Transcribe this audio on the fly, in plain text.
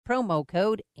promo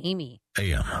code Amy.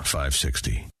 AM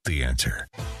 560, The Answer.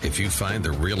 If you find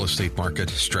the real estate market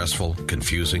stressful,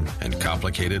 confusing, and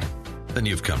complicated, then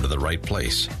you've come to the right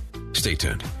place. Stay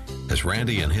tuned as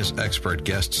Randy and his expert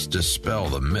guests dispel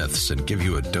the myths and give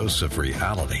you a dose of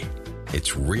reality.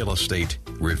 It's Real Estate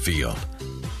Revealed.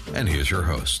 And here's your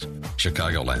host,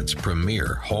 Chicagoland's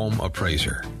premier home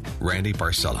appraiser, Randy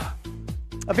Barcella.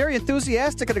 A very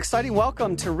enthusiastic and exciting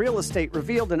welcome to Real Estate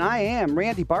Revealed, and I am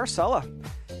Randy Barcella.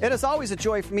 It is always a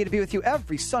joy for me to be with you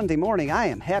every Sunday morning. I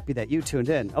am happy that you tuned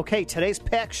in. Okay, today's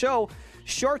packed show,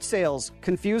 short sales.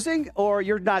 Confusing, or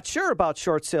you're not sure about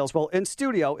short sales? Well, in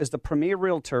studio is the premier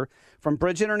realtor from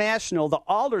Bridge International, the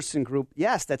Alderson Group.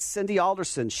 Yes, that's Cindy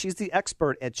Alderson. She's the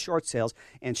expert at short sales,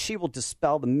 and she will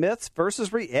dispel the myths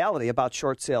versus reality about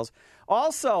short sales.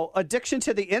 Also, addiction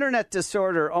to the internet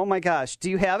disorder. Oh, my gosh. Do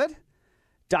you have it?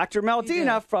 Dr.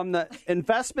 Meldina from the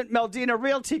Investment Meldina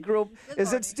Realty Group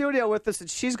is in studio with us, and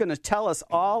she's going to tell us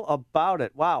all about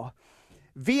it. Wow.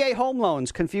 VA home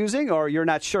loans, confusing, or you're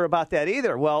not sure about that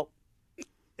either? Well,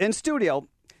 in studio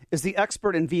is the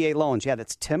expert in VA loans. Yeah,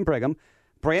 that's Tim Brigham,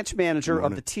 branch manager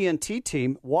of the TNT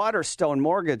team, Waterstone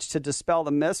Mortgage, to dispel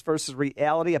the myths versus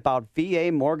reality about VA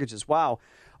mortgages. Wow.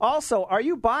 Also, are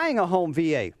you buying a home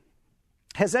VA?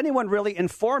 Has anyone really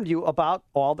informed you about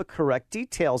all the correct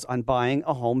details on buying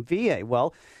a home VA?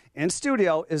 Well, in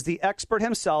studio is the expert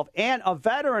himself and a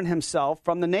veteran himself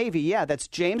from the Navy. Yeah, that's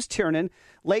James Tiernan,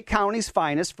 Lake County's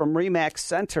finest from RE/MAX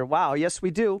Center. Wow, yes,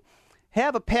 we do.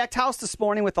 Have a packed house this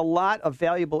morning with a lot of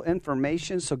valuable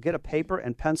information, so get a paper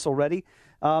and pencil ready.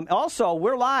 Also,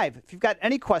 we're live. If you've got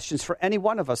any questions for any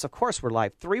one of us, of course we're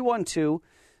live.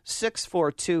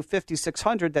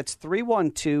 312-642-5600. That's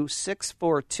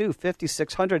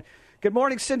 312-642-5600. Good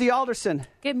morning, Cindy Alderson.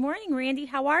 Good morning, Randy.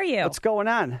 How are you? What's going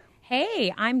on?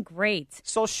 Hey, I'm great.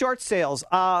 So short sales,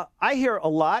 I hear a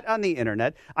lot on the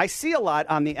internet. I see a lot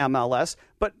on the MLS,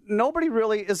 but nobody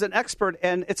really is an expert,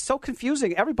 and it's so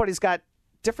confusing. Everybody's got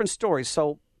different stories.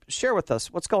 So share with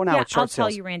us what's going on with short sales. I'll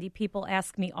tell you, Randy, people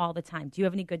ask me all the time, do you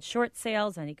have any good short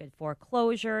sales, any good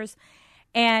foreclosures?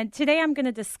 And today I'm going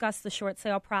to discuss the short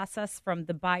sale process from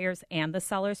the buyer's and the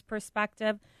seller's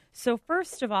perspective. So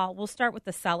first of all, we'll start with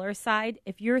the seller side.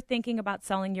 If you're thinking about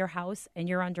selling your house and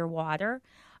you're underwater,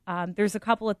 there's a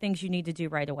couple of things you need to do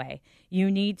right away.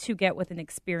 You need to get with an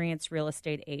experienced real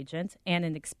estate agent and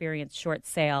an experienced short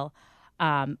sale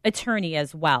attorney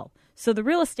as well. So the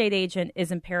real estate agent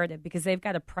is imperative because they've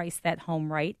got to price that home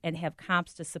right and have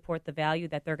comps to support the value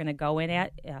that they're going to go in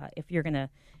at if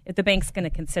the bank's going to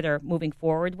consider moving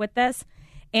forward with this.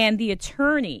 And the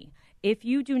attorney, if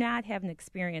you do not have an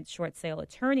experienced short sale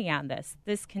attorney on this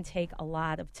can take a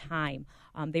lot of time.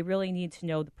 They really need to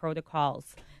know the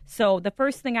protocols. So the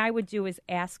first thing I would do is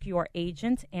ask your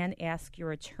agent and ask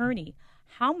your attorney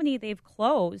how many they've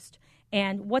closed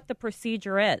and what the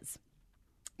procedure is.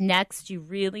 Next, you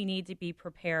really need to be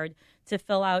prepared to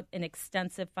fill out an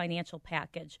extensive financial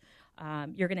package.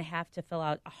 You're going to have to fill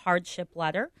out a hardship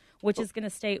letter, which is going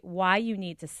to state why you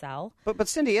need to sell. But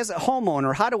Cindy, as a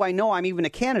homeowner, how do I know I'm even a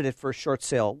candidate for a short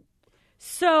sale?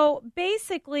 So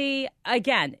basically,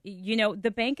 again,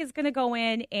 the bank is going to go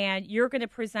in and you're going to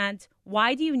present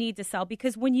why do you need to sell?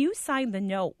 Because when you sign the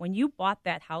note, when you bought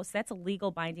that house, that's a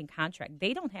legal binding contract.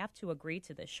 They don't have to agree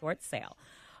to the short sale.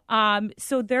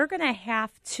 So they're going to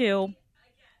have to.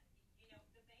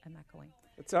 I'm not going.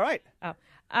 It's all right. Oh,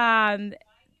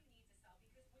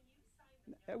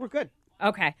 we're good.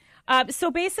 Okay. So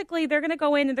basically, they're going to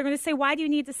go in and they're going to say, "Why do you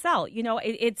need to sell?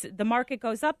 It's the market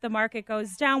goes up, the market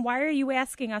goes down. Why are you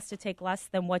asking us to take less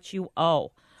than what you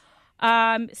owe?"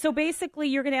 So basically,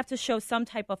 you're going to have to show some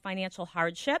type of financial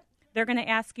hardship. They're going to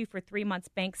ask you for 3 months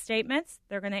bank statements.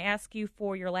 They're going to ask you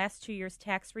for your last 2 years'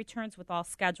 tax returns with all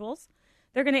schedules.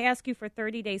 They're going to ask you for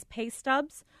 30 days pay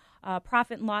stubs,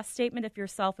 profit and loss statement if you're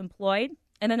self-employed,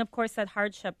 and then, of course, that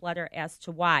hardship letter as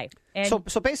to why. And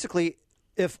so basically,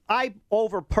 if I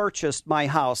over-purchased my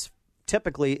house,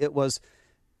 typically it was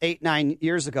 8-9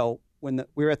 years ago when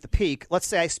we were at the peak. Let's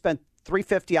say I spent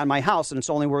 $350 on my house and it's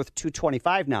only worth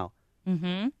 $225 now,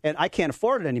 and I can't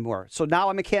afford it anymore. So now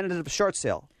I'm a candidate of a short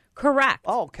sale. Correct.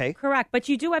 Oh, okay. Correct. But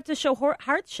you do have to show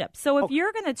hardship. So if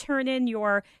you're going to turn in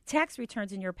your tax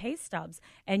returns and your pay stubs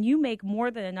and you make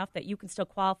more than enough that you can still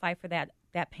qualify for that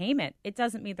payment, it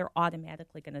doesn't mean they're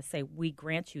automatically going to say, we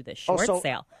grant you this short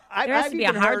sale. There has to be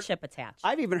a hardship attached.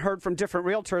 I've even heard from different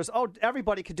realtors,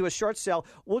 everybody could do a short sale.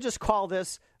 We'll just call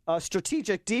this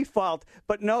strategic default.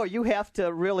 But no, you have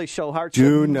to really show hardship.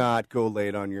 Do not go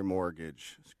late on your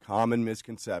mortgage. It's a common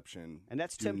misconception. And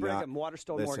that's Tim Brigham,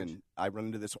 Waterstone Mortgage. Listen, I run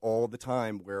into this all the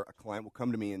time where a client will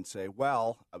come to me and say,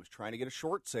 well, I was trying to get a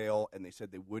short sale, and they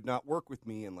said they would not work with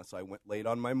me unless I went late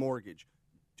on my mortgage.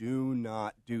 Do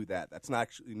not do that. That's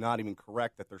actually not even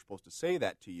correct that they're supposed to say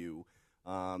that to you.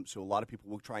 So a lot of people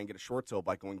will try and get a short sale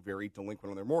by going very delinquent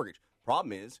on their mortgage.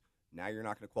 Problem is, now you're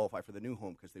not going to qualify for the new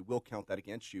home because they will count that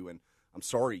against you. And I'm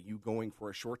sorry, you going for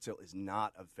a short sale is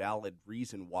not a valid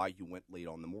reason why you went late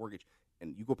on the mortgage.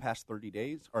 And you go past 30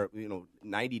 days or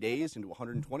 90 days into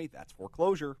 120, that's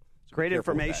foreclosure. So Great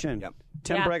information. Yep.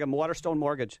 Tim Brigham, Waterstone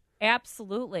Mortgage.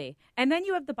 Absolutely. And then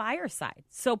you have the buyer side.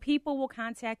 So people will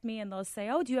contact me and they'll say,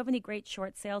 oh, do you have any great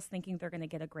short sales, thinking they're going to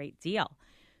get a great deal?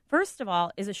 First of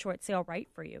all, is a short sale right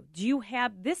for you? Do you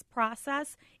have this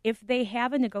process? If they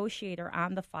have a negotiator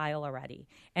on the file already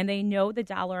and they know the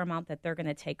dollar amount that they're going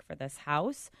to take for this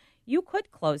house, you could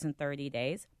close in 30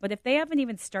 days. But if they haven't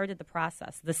even started the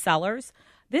process, the sellers,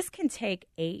 this can take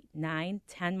 8, 9,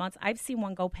 10 months. I've seen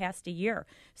one go past a year.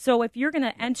 So if you're going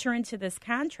to enter into this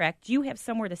contract, you have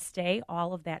somewhere to stay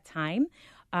all of that time.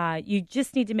 You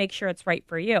just need to make sure it's right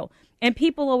for you. And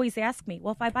people always ask me,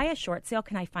 well, if I buy a short sale,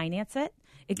 can I finance it?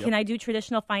 Can I do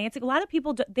traditional financing? A lot of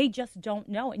people, they just don't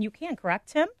know. And you can,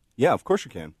 correct, Tim? Yeah, of course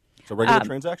you can. It's a regular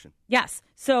transaction. Yes.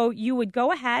 So you would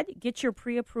go ahead, get your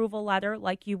pre-approval letter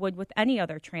like you would with any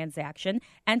other transaction,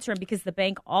 enter them because the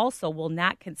bank also will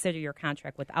not consider your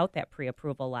contract without that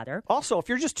pre-approval letter. Also, if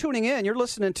you're just tuning in, you're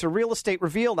listening to Real Estate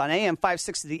Revealed on AM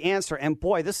 560 The Answer. And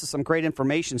boy, this is some great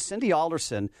information. Cindy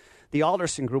Alderson, the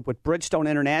Alderson Group with Bridgestone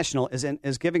International,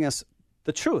 is giving us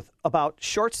the truth about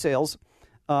short sales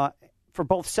for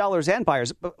both sellers and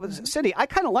buyers. But Cindy, I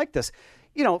kind of like this.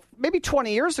 Maybe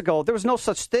 20 years ago, there was no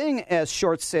such thing as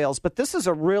short sales, but this is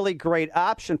a really great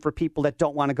option for people that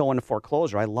don't want to go into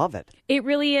foreclosure. I love it. It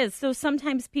really is. So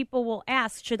sometimes people will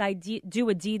ask, should I do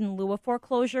a deed in lieu of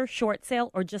foreclosure, short sale,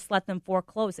 or just let them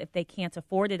foreclose if they can't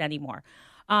afford it anymore?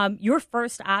 Your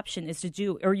first option is to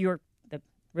do, or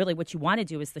really what you want to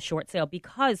do is the short sale,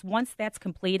 because once that's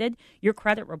completed, your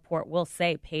credit report will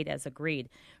say paid as agreed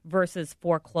versus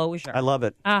foreclosure. I love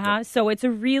it. So it's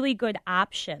a really good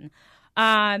option.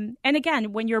 And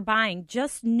again, when you're buying,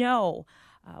 just know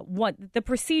what the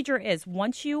procedure is.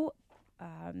 Once you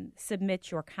submit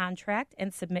your contract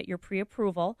and submit your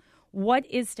pre-approval, what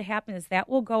is to happen is that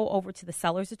will go over to the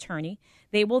seller's attorney.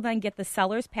 They will then get the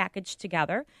seller's package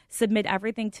together, submit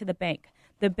everything to the bank.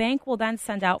 The bank will then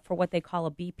send out for what they call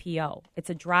a BPO. It's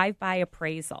a drive-by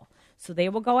appraisal. So they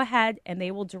will go ahead and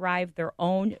they will derive their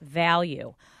own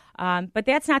value. But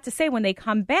that's not to say when they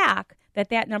come back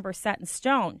that number is set in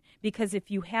stone, because if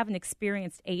you have an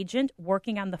experienced agent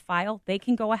working on the file, they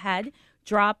can go ahead,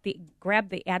 grab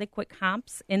the adequate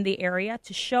comps in the area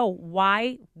to show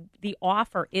why the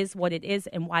offer is what it is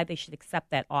and why they should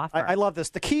accept that offer. I love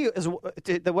this. The key is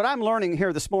what I'm learning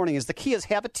here this morning is the key is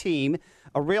have a team,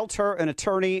 a realtor, an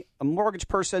attorney, a mortgage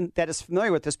person that is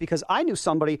familiar with this, because I knew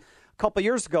somebody a couple of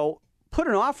years ago put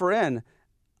an offer in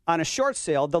on a short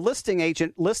sale. The listing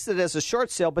agent listed it as a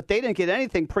short sale, but they didn't get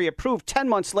anything pre-approved. 10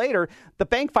 months later, the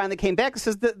bank finally came back and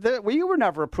says, well, you were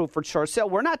never approved for short sale.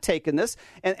 We're not taking this.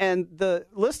 And the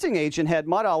listing agent had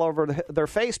mud all over their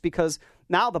face, because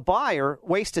now the buyer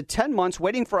wasted 10 months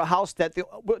waiting for a house that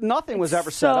nothing was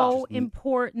ever set up. So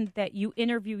important that you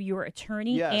interview your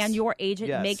attorney and your agent.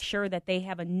 Yes. Make sure that they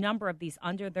have a number of these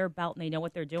under their belt and they know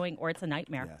what they're doing, or it's a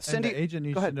nightmare. And Cindy, the agent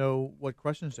needs to know what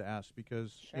questions to ask,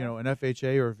 because an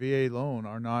FHA or VA loan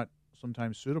are not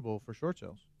sometimes suitable for short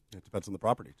sales. It depends on the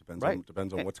property. Depends on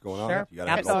what's going Sure. on. You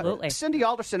gotta Absolutely. Cindy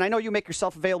Alderson, I know you make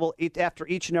yourself available after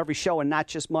each and every show and not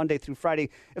just Monday through Friday.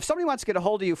 If somebody wants to get a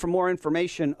hold of you for more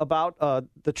information about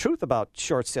the truth about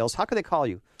short sales, how can they call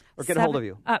you or get a hold of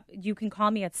you? You can call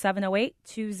me at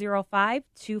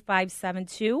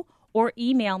 708-205-2572 or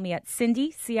email me at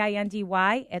Cindy,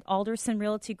 C-I-N-D-Y, at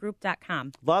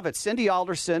aldersonrealtygroup.com. Love it. Cindy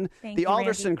Alderson, the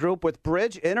Alderson Randy. Group with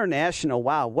Bridge International.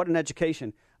 Wow, what an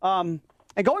education.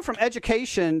 And going from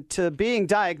education to being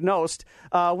diagnosed,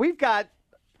 we've got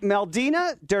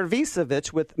Meldina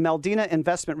Dervisevic with Meldina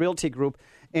Investment Realty Group.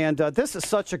 And this is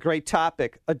such a great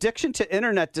topic. Addiction to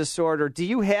internet disorder. Do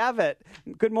you have it?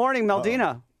 Good morning,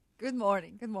 Meldina. Good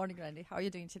morning. Good morning, Randy. How are you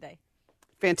doing today?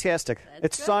 Fantastic. That's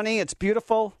It's good. sunny. It's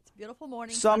beautiful. It's a beautiful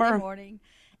morning. Summer. Sunday morning.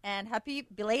 And happy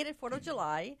belated 4th of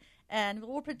July. And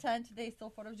we'll pretend today is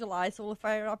still 4th of July, so we'll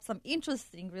fire up some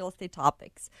interesting real estate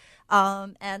topics.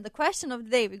 And the question of the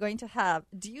day we're going to have,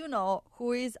 do you know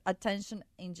who is attention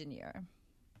engineer?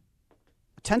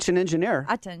 Attention engineer.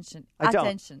 Attention. I don't.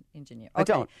 Attention engineer. Okay. I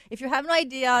don't. If you have no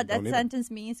idea, that don't either. sentence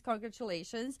means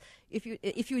congratulations.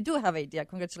 If you do have idea,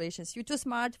 congratulations. You're too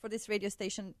smart for this radio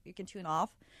station. You can tune off.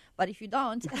 But if you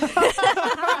don't,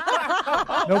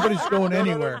 Nobody's going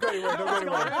anywhere. Don't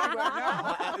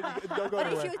go but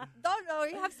if anywhere. you don't know,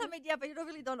 you have some idea, but you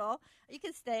really don't know, you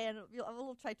can stay and I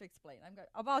will try to explain. I'm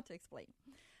about to explain.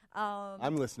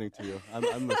 I'm listening to you.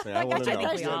 I'm listening. I want to I know.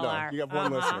 think we Yeah, all no, are. You got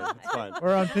one listener. It's fine.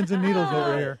 We're on pins and needles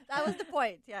over here. That was the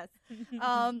point, yes.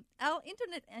 Our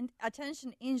internet and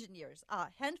attention engineers are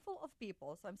a handful of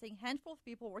people. So I'm saying handful of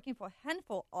people working for a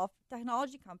handful of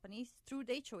technology companies through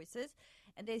their choices.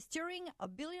 And they're steering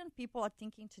 1 billion people are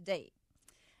thinking today,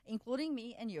 including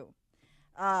me and you.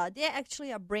 They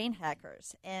actually are brain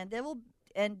hackers. And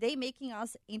they making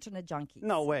us internet junkies.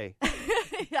 No way.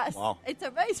 Yes. Wow. It's a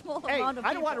very small Hey, amount of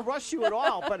I don't want to people. rush you at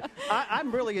all, but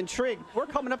I'm really intrigued. We're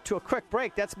coming up to a quick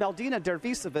break. That's Meldina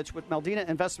Dervisevic with Meldina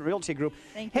Investment Realty Group.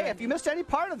 Thank you, Hey, if you missed any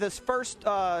part of this first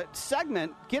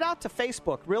segment, get out to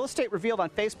Facebook, Real Estate Revealed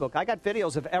on Facebook. I got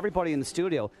videos of everybody in the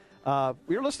studio.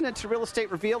 You're listening to Real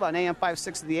Estate Revealed on AM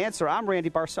 560 The Answer. I'm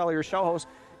Randy Barcella, your show host.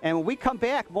 And when we come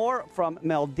back, more from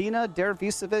Meldina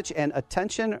Dervisevic and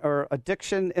attention or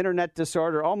addiction internet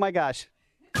disorder. Oh, my gosh.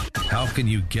 How can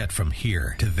you get from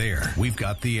here to there? We've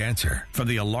got the answer from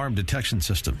the Alarm Detection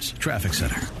Systems Traffic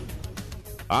Center.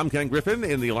 I'm Ken Griffin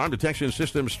in the Alarm Detection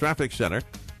Systems Traffic Center.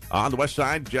 On the west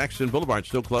side, Jackson Boulevard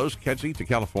still closed, Kedzie to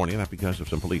California. That's because of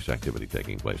some police activity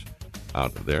taking place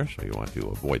out there, so you want to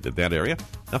avoid that area.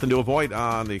 Nothing to avoid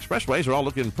on the expressways. They're all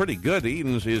looking pretty good.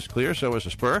 Edens is clear, so is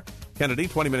the Spur. Kennedy,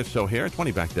 20 minutes to O'Hare,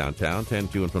 20 back downtown, 10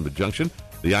 to and from the junction.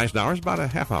 The Eisenhower is about a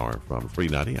half hour from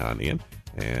 390 on in.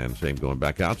 And same going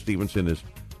back out. Stevenson is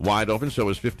wide open, so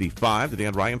is 55 to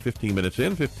Dan Ryan, 15 minutes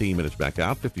in, 15 minutes back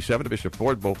out. 57 to Bishop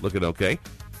Ford, both looking okay.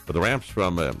 For the ramps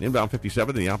from inbound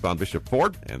 57 to the outbound Bishop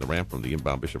Ford, and the ramp from the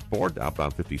inbound Bishop Ford to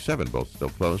outbound 57, both still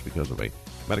closed because of a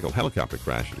medical helicopter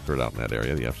crash that occurred out in that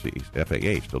area. The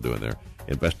FAA still doing their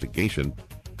investigation.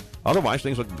 Otherwise,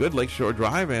 things look good. Lakeshore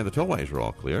Drive and the tollways are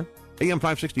all clear. AM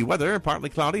 560 weather, partly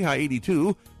cloudy, high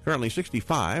 82, currently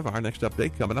 65. Our next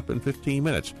update coming up in 15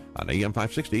 minutes on AM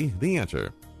 560, The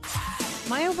Answer.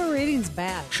 My overrating's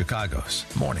bad. Chicago's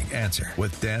Morning Answer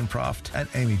with Dan Proft and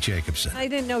Amy Jacobson. I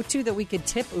didn't know, too, that we could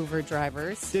tip Uber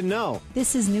drivers. Didn't know.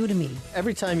 This is new to me.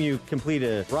 Every time you complete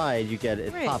a ride,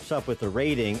 it Right. pops up with a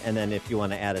rating, and then if you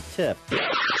want to add a tip.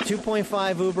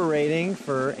 2.5 Uber rating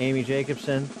for Amy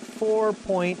Jacobson,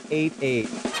 4.88.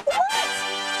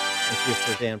 Thank you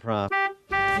for Dan Proft.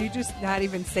 You just not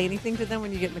even say anything to them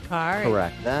when you get in the car?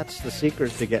 Correct. That's the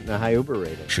secret to getting a high Uber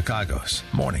rating. Chicago's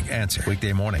Morning Answer.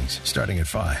 Weekday mornings starting at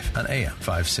 5 on AM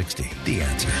 560. The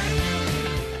Answer.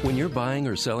 When you're buying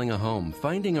or selling a home,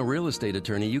 finding a real estate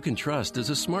attorney you can trust is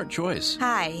a smart choice.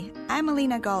 Hi, I'm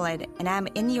Alina Golod, and I'm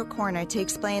in your corner to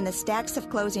explain the stacks of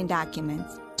closing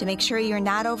documents, to make sure you're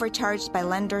not overcharged by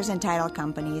lenders and title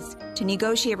companies, to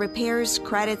negotiate repairs,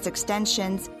 credits,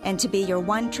 extensions, and to be your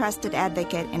one trusted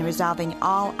advocate in resolving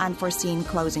all unforeseen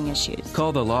closing issues.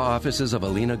 Call the law offices of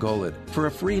Alina Golod for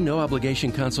a free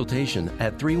no-obligation consultation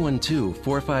at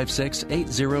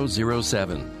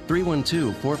 312-456-8007.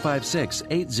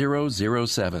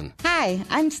 312-456-8007. Hi,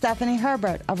 I'm Stephanie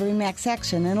Herbert of Remax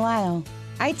Action in Lisle.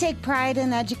 I take pride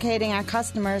in educating our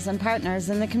customers and partners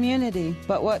in the community,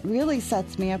 but what really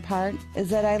sets me apart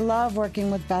is that I love working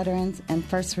with veterans and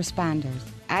first responders.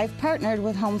 I've partnered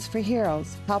with Homes for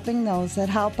Heroes, helping those that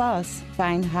help us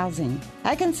find housing.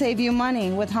 I can save you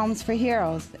money with Homes for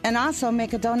Heroes and also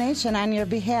make a donation on your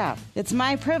behalf. It's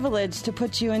my privilege to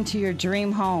put you into your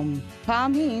dream home. Call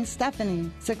me, Stephanie,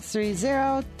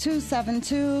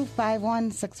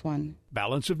 630-272-5161.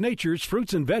 Balance of Nature's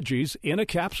fruits and veggies in a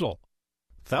capsule.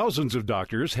 Thousands of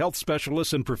doctors, health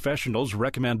specialists, and professionals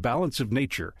recommend Balance of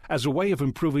Nature as a way of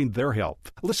improving their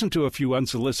health. Listen to a few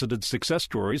unsolicited success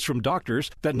stories from doctors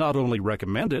that not only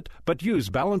recommend it, but use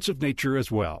Balance of Nature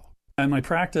as well. In my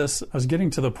practice, I was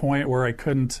getting to the point where I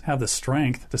couldn't have the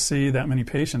strength to see that many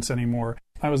patients anymore.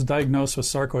 I was diagnosed with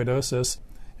sarcoidosis.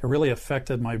 It really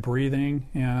affected my breathing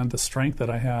and the strength that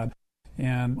I had.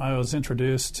 And I was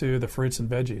introduced to the fruits and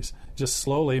veggies. Just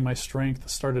slowly, my strength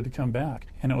started to come back.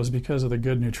 And it was because of the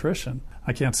good nutrition.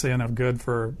 I can't say enough good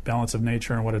for Balance of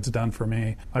Nature and what it's done for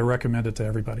me. I recommend it to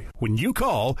everybody. When you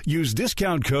call, use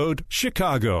discount code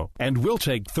CHICAGO, and we'll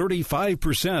take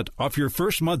 35% off your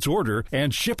first month's order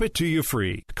and ship it to you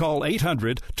free. Call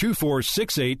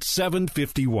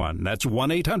 800-246-8751. That's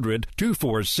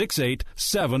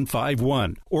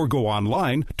 1-800-246-8751. Or go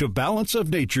online to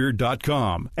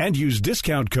balanceofnature.com and use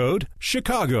discount code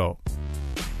CHICAGO.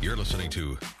 You're listening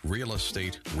to Real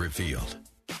Estate Revealed.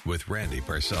 with Randy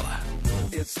Barcella.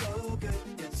 It's so good,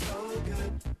 it's so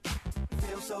good.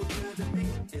 Feels so good to me.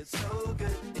 It's so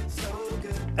good, it's so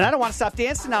good. And I don't want to stop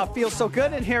dancing now. It feels so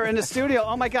good in here in the studio.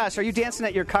 Oh, my gosh. Are you dancing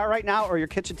at your car right now or your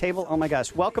kitchen table? Oh, my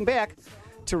gosh. Welcome back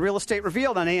to Real Estate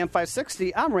Revealed on AM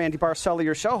 560. I'm Randy Barcella,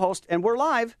 your show host, and we're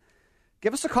live.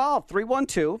 Give us a call,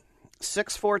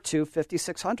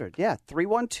 312-642-5600. Yeah,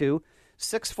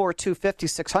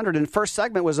 312-642-5600. And the first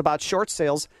segment was about short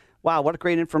sales. Wow, what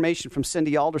great information from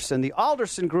Cindy Alderson, the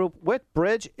Alderson Group with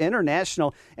Bridge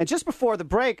International. And just before the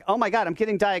break, oh, my God, I'm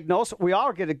getting diagnosed. We all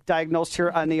are getting diagnosed here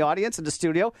in the audience in the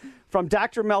studio from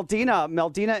Dr.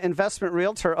 Meldina Investment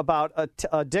Realtor about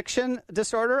addiction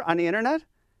disorder on the Internet.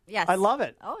 Yes. I love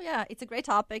it. Oh, yeah. It's a great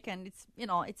topic, and it's,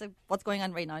 what's going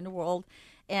on right now in the world.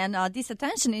 And these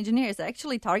attention engineers are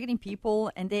actually targeting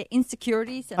people and their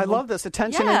insecurities. And I love this,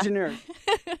 attention engineer.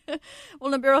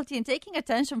 Vulnerability and taking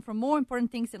attention from more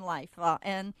important things in life.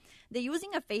 And they're using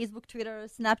a Facebook, Twitter,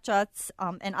 Snapchats,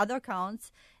 and other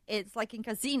accounts. It's like in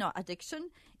casino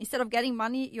addiction. Instead of getting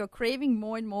money, you're craving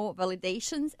more and more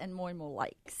validations and more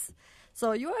likes.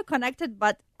 So you are connected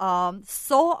but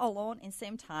so alone in the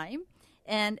same time.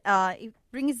 And it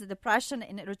brings depression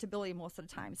and irritability most of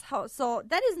the times. So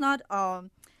that is not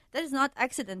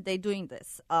accident they're doing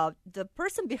this. The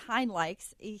person behind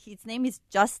likes, his name is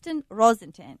Justin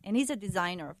Rosenthal, and he's a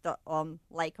designer of the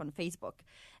like on Facebook.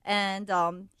 And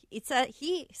he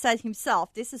said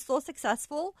himself, this is so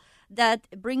successful that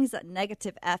it brings a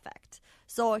negative effect.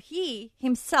 So he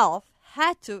himself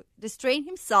had to restrain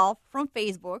himself from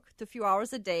Facebook to a few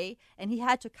hours a day, and he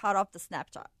had to cut off the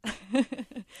Snapchat.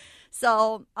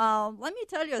 So let me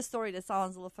tell you a story that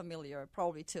sounds a little familiar,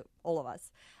 probably to all of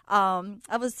us.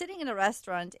 I was sitting in a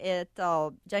restaurant at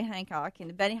John Hancock in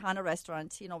the Benihana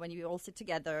restaurant, when you all sit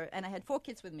together, and I had 4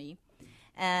 kids with me.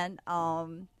 And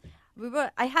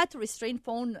I had to restrain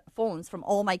phones from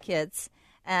all my kids.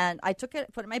 And I took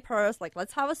it, put it in my purse, like,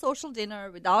 let's have a social dinner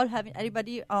without having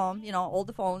anybody, all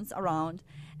the phones around.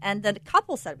 And then a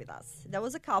couple sat with us. There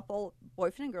was a couple,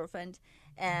 boyfriend and girlfriend,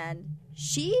 and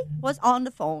she was on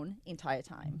the phone the entire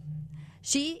time.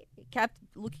 She kept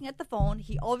looking at the phone.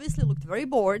 He obviously looked very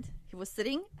bored. He was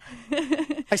sitting.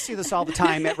 I see this all the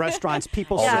time at restaurants.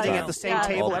 People sitting at the same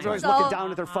table. Everybody's looking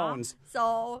down at their phones.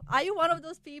 So are you one of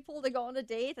those people that go on a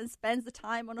date and spends the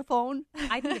time on a phone?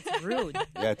 I think it's rude.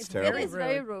 Yeah, it's terrible. It is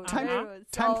very rude.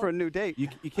 Time for a new date. You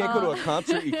can't go to a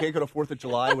concert. You can't go to 4th of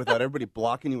July without everybody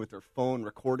blocking you with their phone,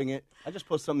 recording it. I just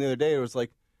posted something the other day. It was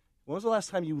like, when was the last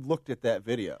time you looked at that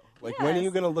video? Like, when are you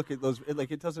going to look at those?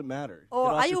 Like, it doesn't matter.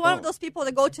 Or are you one of those people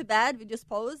that go to bed with just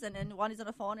pose and then one is on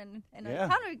the phone and it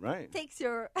kind of takes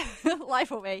your life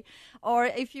away? Or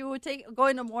if you go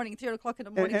in the morning, 3 o'clock in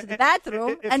the morning to the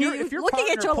bathroom and you're looking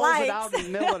at your lights. If your partner pulls it out in the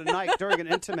middle of the night during an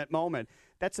intimate moment,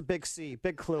 that's a big C,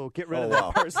 big clue. Get rid of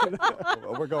that person.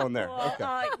 We're going there. Well,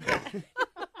 okay.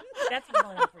 That's been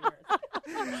going on for years.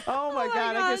 Oh, my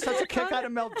God. I get such a kick out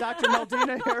of Dr.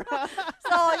 Meldina here.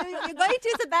 So you're going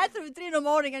to the bathroom at 3 in the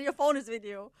morning and your phone is with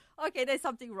you. Okay, there's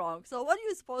something wrong. So what are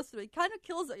you supposed to do? It kind of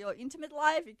kills your intimate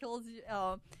life. It kills,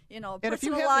 personal life. And if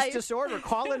you have this disorder,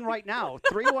 call in right now.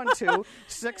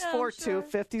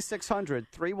 312-642-5600.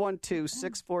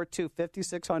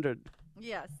 312-642-5600.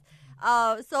 Yes.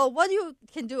 So what you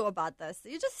can do about this,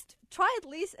 you just try at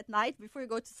least at night before you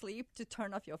go to sleep to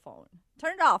turn off your phone.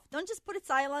 Turn it off. Don't just put it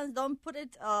silent. Don't put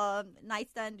it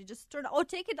nightstand. You just turn it, or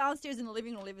take it downstairs in the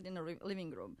living room, leave it in the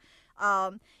living room.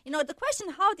 The question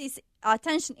how these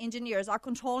attention engineers are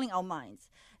controlling our minds.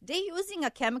 They're using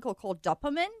a chemical called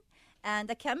dopamine, and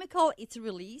the chemical, it's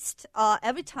released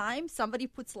every time somebody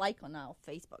puts like on our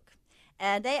Facebook.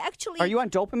 And they actually... Are you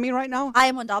on dopamine right now? I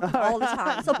am on dopamine all the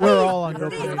time. So we're all on dopamine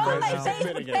please go on my right now.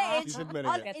 Facebook page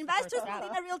on Investors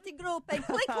Meldina Realty Group and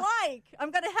click like.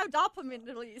 I'm going to have dopamine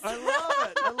released. I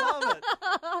love it.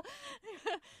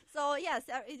 So, yes,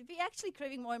 we actually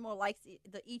craving more and more likes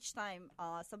each time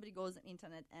somebody goes on the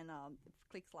internet and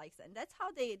clicks likes. And that's how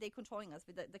they're controlling us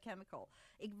with the chemical.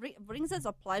 It brings us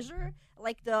a pleasure,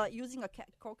 like using a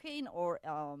cocaine or...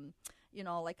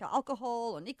 like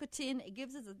alcohol or nicotine, it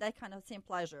gives us that kind of same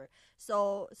pleasure.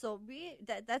 So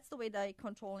that's the way they're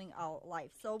controlling our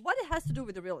life. So what it has to do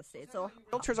with the real estate? So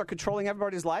realtors are controlling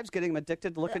everybody's lives, getting them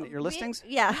addicted to looking at your listings?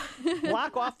 Yeah.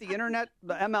 Block off the internet,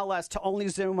 the MLS, to only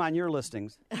zoom on your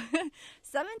listings.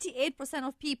 78%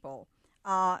 of people,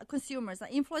 consumers, are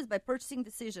influenced by purchasing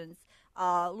decisions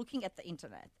looking at the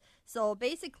internet. So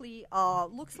basically,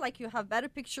 looks like you have better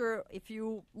picture if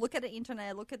you look at the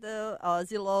internet, look at the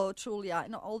Zillow, Trulia,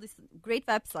 all these great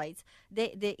websites.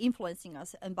 They're influencing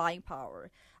us and buying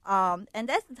power. And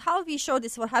that's how we show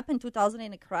this. What happened in 2000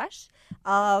 in a crash?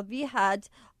 We had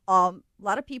a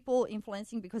lot of people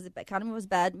influencing because the economy was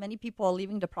bad. Many people are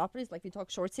leaving the properties, like we talk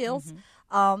short sales.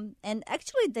 And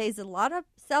actually, there's a lot of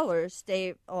sellers,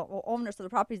 or owners of the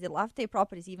properties, they left their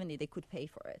properties even if they could pay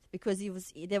for it because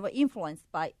they were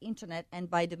influenced by internet and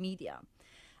by the media.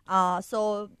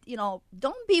 So,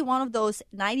 don't be one of those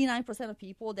 99% of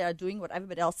people that are doing what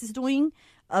everybody else is doing.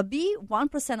 Be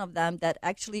 1% of them that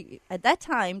actually, at that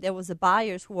time, there was the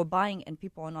buyers who were buying and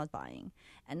people are not buying.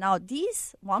 And now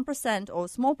these 1% or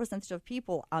small percentage of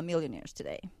people are millionaires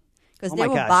today because they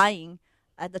were buying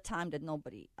at the time that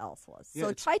nobody else was. Yeah,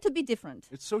 so try to be different.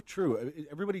 It's so true.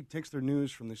 Everybody takes their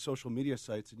news from the social media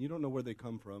sites, and you don't know where they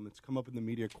come from. It's come up in the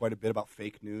media quite a bit about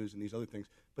fake news and these other things.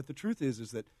 But the truth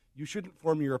is that you shouldn't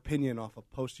form your opinion off a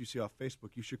post you see off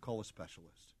Facebook. You should call a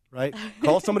specialist, right?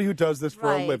 Call somebody who does this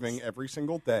for a living every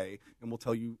single day, and will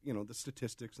tell you, the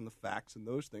statistics and the facts and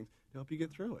those things to help you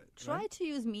get through it. Try to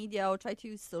use media or try to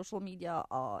use social media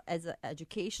as an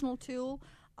educational tool.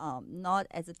 Not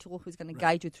as a tool who's going to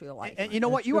guide you through your life. And you know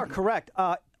what? You are correct.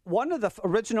 One of the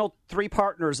original 3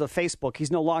 partners of Facebook,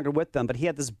 he's no longer with them, but he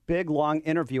had this big, long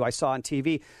interview I saw on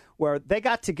TV where they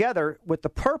got together with the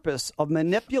purpose of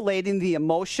manipulating the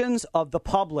emotions of the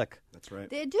public. That's right.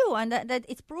 They do, and that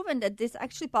it's proven that this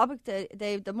actually public,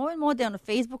 the more and more they're on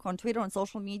Facebook, on Twitter, on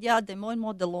social media, the more and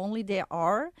more the lonely they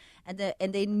are, and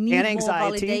they need more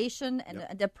validation,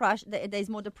 and depression. There's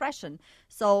more depression.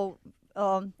 So...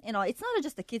 it's not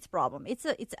just a kid's problem. It's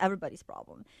everybody's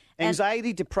problem.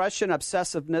 Anxiety, depression,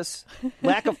 obsessiveness,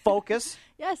 lack of focus.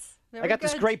 Yes, I got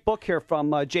this great book here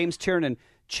from James Tiernan,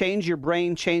 Change Your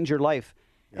Brain, Change Your Life.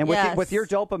 And with your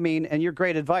dopamine and your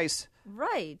great advice.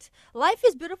 Right. Life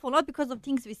is beautiful not because of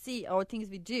things we see or things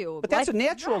we do. But that's a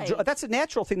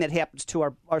natural thing that happens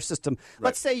to our system. Right.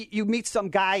 Let's say you meet some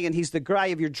guy and he's the guy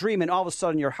of your dream, and all of a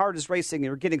sudden your heart is racing and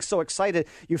you're getting so excited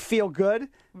you feel good.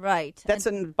 Right. That's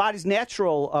in the body's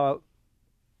natural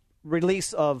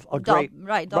release of a great...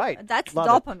 Right. That's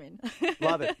Love dopamine.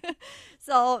 Love it.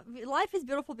 So life is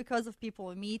beautiful because of people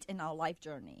we meet in our life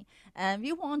journey. And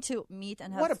we want to meet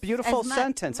and have... What a beautiful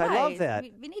sentence. Right. I love that.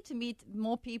 We need to meet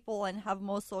more people and have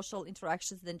more social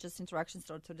interactions than just interactions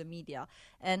through the media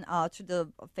and through the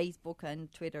Facebook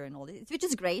and Twitter and all this, which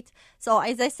is great. So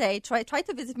as I say, try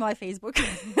to visit my Facebook.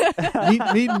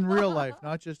 meet in real life,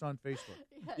 not just on Facebook.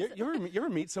 Yes. You ever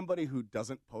meet somebody who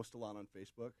doesn't post a lot on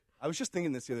Facebook? I was just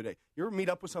thinking this the other day. You ever meet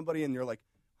up with somebody and you're like,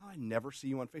 oh, I never see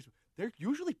you on Facebook. They're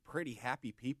usually pretty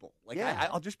happy people. Like,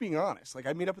 I'll just being honest. Like,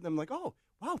 I meet up with them like, oh,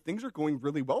 wow, things are going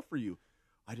really well for you.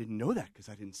 I didn't know that because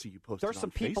I didn't see you post There's it on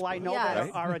some people Facebook. I know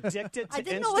that are addicted to Instagram. I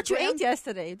didn't know what you ate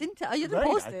yesterday. You didn't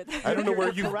post it. I don't know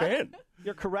where you've been.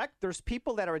 You're correct. There's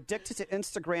people that are addicted to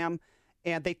Instagram,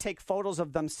 and they take photos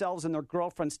of themselves and their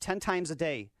girlfriends 10 times a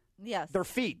day. Yes. Their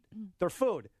feet, their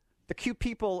food, the cute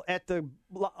people at the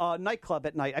nightclub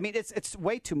at night. I mean, it's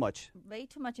way too much. Way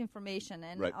too much information.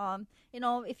 And, right.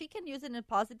 If we can use it in a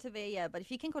positive way, yeah. But if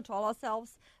we can control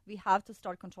ourselves, we have to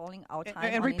start controlling our time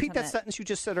And on repeat internet. that sentence you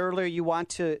just said earlier. You want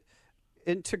to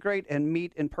integrate and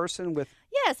meet in person with...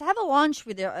 Yes, have a lunch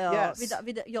with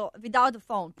without the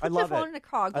phone. Put your phone in the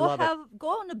car. Go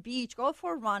on the beach. Go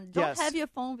for a run. Don't have your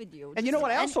phone with you. And you know what?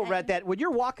 I also read that when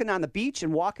you're walking on the beach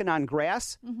and walking on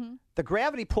grass, the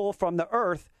gravity pull from the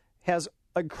earth has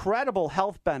incredible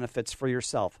health benefits for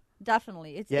yourself.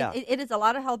 Definitely. It is a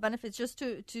lot of health benefits just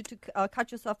to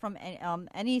cut yourself from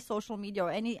any social media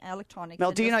or any electronics.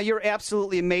 Meldina, you're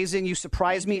absolutely amazing. You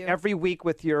surprise me every week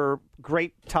with your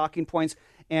great talking points.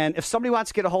 And if somebody wants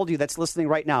to get a hold of you that's listening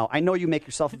right now, I know you make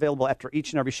yourself available after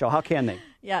each and every show. How can they?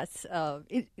 Yes.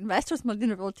 Investors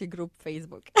Meldina Realty Group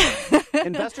Facebook.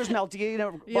 Investors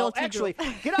Meldina. Well, actually,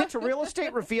 get on to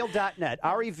realestaterevealed.net,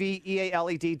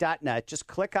 REVEALED.net. Just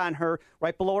click on her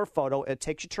right below her photo. It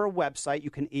takes you to her website. You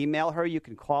can email her. You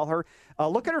can call her.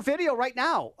 Look at her video right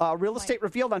now. Real Estate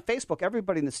Revealed on Facebook.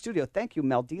 Everybody in the studio, thank you,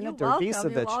 Meldina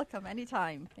Dervisevic. You're welcome.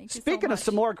 Anytime. Thank you Speaking so much. of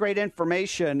some more great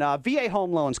information, VA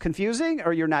home loans, confusing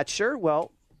or you're not sure?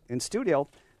 Well, in studio,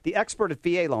 the expert at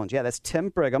VA loans. Yeah, that's Tim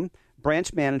Brigham,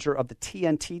 branch manager of the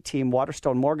TNT team,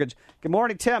 Waterstone Mortgage. Good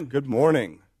morning, Tim. Good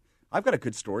morning. I've got a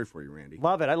good story for you, Randy.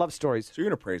 Love it. I love stories. So you're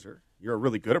an appraiser. You're a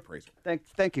really good appraiser.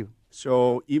 Thank you.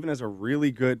 So even as a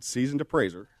really good seasoned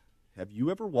appraiser, have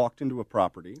you ever walked into a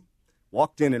property,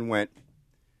 walked in and went,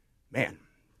 man,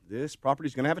 this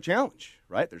property's going to have a challenge,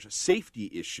 right? There's a safety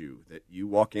issue that you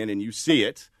walk in and you see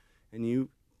it, and you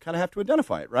kind of have to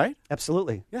identify it, right?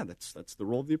 Absolutely. Yeah, that's the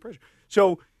role of the appraiser.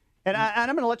 So, and I'm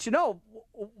going to let you know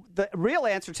the real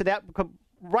answer to that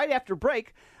right after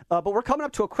break, but we're coming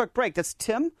up to a quick break. That's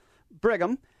Tim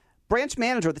Brigham, branch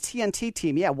manager of the TNT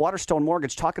team. Yeah, Waterstone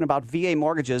Mortgage, talking about VA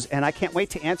mortgages, and I can't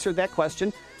wait to answer that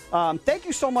question Thank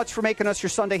you so much for making us your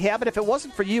Sunday habit. If it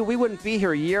wasn't for you, we wouldn't be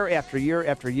here year after year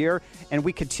after year, and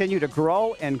we continue to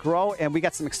grow, and we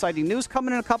got some exciting news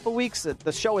coming in a couple of weeks.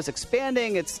 The show is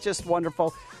expanding. It's just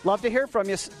wonderful. Love to hear from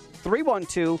you.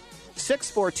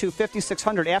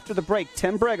 312-642-5600. After the break,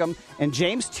 Tim Brigham and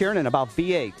James Tiernan about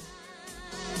VA.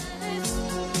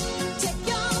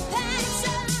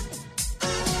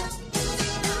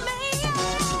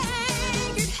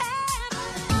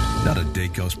 Not a day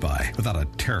goes by without a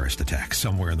terrorist attack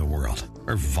somewhere in the world,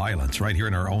 or violence right here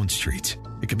in our own streets.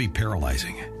 It can be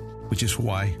paralyzing, which is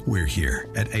why we're here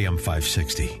at AM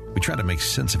 560. We try to make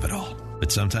sense of it all,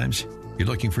 but sometimes you're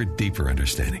looking for a deeper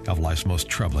understanding of life's most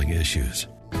troubling issues.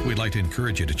 We'd like to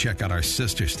encourage you to check out our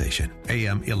sister station,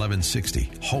 AM 1160,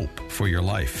 Hope for Your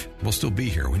Life. We'll still be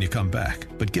here when you come back,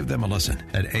 but give them a listen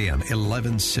at AM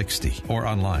 1160 or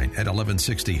online at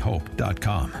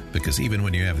 1160hope.com, because even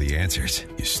when you have the answers,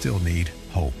 you still need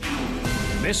hope.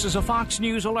 This is a Fox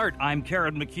News alert. I'm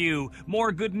Karen McHugh.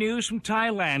 More good news from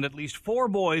Thailand. At least 4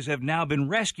 boys have now been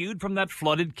rescued from that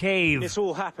flooded cave. This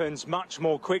all happens much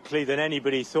more quickly than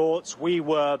anybody thought. We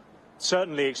were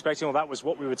certainly expecting, well, that was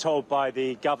what we were told by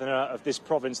the governor of this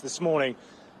province this morning,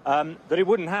 that it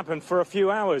wouldn't happen for a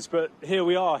few hours. But here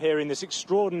we are hearing this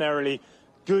extraordinarily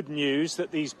good news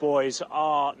that these boys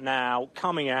are now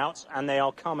coming out, and they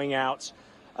are coming out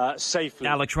safely.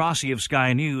 Alex Rossi of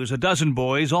Sky News. A dozen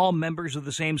boys, all members of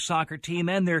the same soccer team,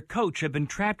 and their coach have been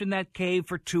trapped in that cave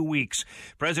for 2 weeks.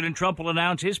 President Trump will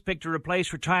announce his pick to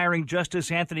replace retiring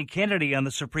Justice Anthony Kennedy on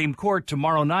the Supreme Court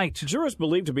tomorrow night. Jurors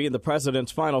believed to be in the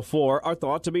president's final 4 are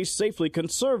thought to be safely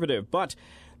conservative, but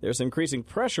there's increasing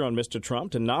pressure on Mr.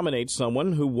 Trump to nominate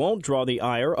someone who won't draw the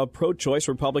ire of pro-choice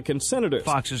Republican senators.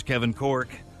 Fox's Kevin Cork.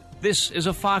 This is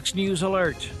a Fox News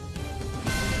alert.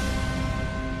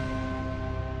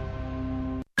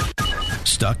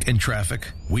 Stuck in traffic?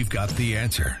 We've got the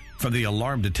answer from the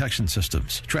Alarm Detection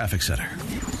Systems Traffic Center.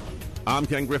 I'm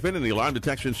Ken Griffin in the Alarm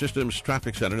Detection Systems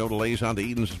Traffic Center. No delays on the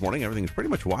Edens this morning. Everything's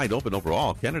pretty much wide open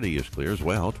overall. Kennedy is clear as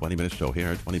well. 20 minutes to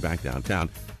O'Hare, 20 back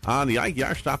downtown. On the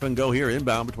IGR stop and go here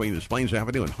inbound between Des Plaines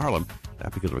Avenue and Harlem.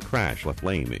 That because of a crash. Left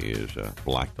lane is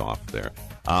blocked off there.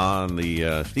 On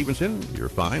the Stevenson, you're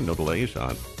fine. No delays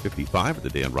on 55 at the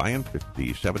Dan Ryan.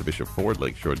 57 Bishop Ford,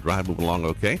 Lakeshore Drive moving along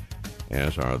okay.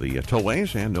 As are the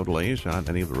tollways, and no delays on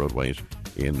any of the roadways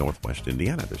in northwest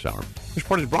Indiana this hour. This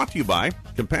report is brought to you by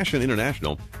Compassion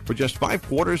International. For just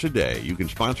 $5 a day, you can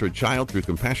sponsor a child through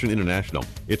Compassion International.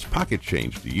 It's pocket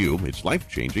change to you. It's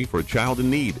life-changing for a child in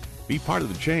need. Be part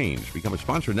of the change. Become a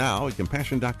sponsor now at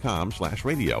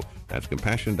compassion.com/radio. That's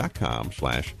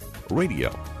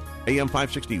compassion.com/radio. AM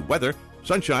 560 weather.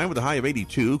 Sunshine with a high of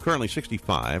 82, currently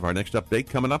 65. Our next update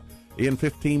coming up in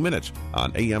 15 minutes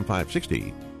on AM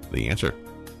 560. The answer.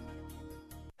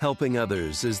 Helping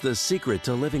others is the secret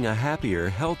to living a happier,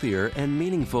 healthier, and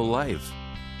meaningful life.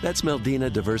 That's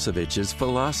Meldina Diversevich's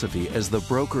philosophy as the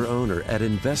broker-owner at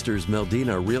Investors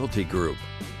Meldina Realty Group.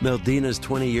 Meldina's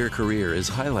 20-year career is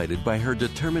highlighted by her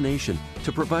determination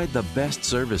to provide the best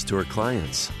service to her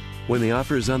clients. When the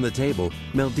offer is on the table,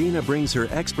 Meldina brings her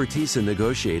expertise in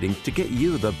negotiating to get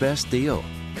you the best deal.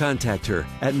 Contact her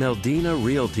at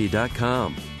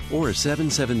meldinarealty.com or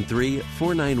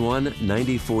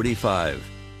 773-491-9045.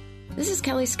 This is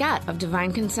Kelly Scott of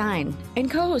Divine Consign and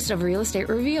co-host of Real Estate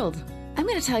Revealed. I'm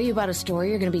going to tell you about a store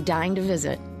you're going to be dying to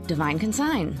visit, Divine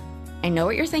Consign. I know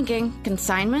what you're thinking.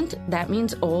 Consignment, that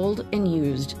means old and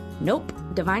used. Nope.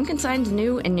 Divine Consign's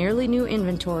new and nearly new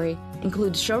inventory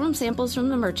includes showroom samples from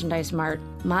the Merchandise Mart,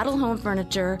 model home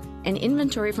furniture, and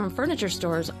inventory from furniture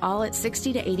stores, all at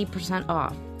 60 to 80%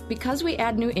 off. Because we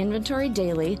add new inventory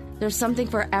daily, there's something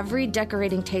for every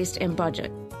decorating taste and budget.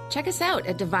 Check us out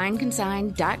at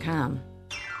divineconsign.com.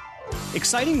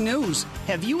 Exciting news!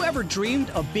 Have you ever dreamed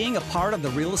of being a part of the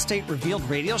Real Estate Revealed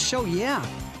radio show? Yeah.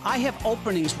 I have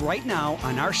openings right now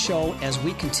on our show as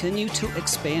we continue to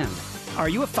expand. Are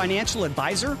you a financial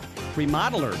advisor,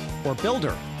 remodeler, or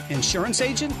builder, insurance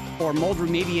agent, or mold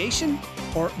remediation?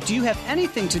 Or do you have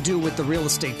anything to do with the real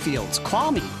estate fields?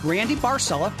 Call me, Randy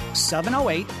Barcella,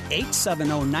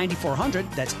 708-870-9400.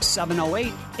 That's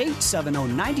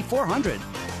 708-870-9400.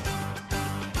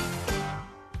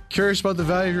 Curious about the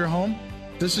value of your home?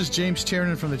 This is James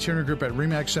Tiernan from the Tiernan Group at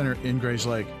RE/MAX Center in Grays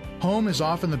Lake. Home is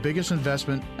often the biggest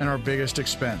investment and our biggest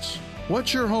expense.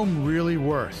 What's your home really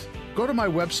worth? Go to my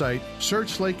website,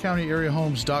 search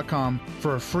LakeCountyAreaHomes.com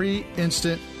for a free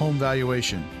instant home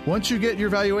valuation. Once you get your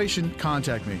valuation,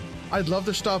 contact me. I'd love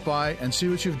to stop by and see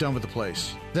what you've done with the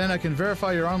place. Then I can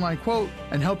verify your online quote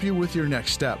and help you with your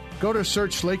next step. Go to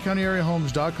search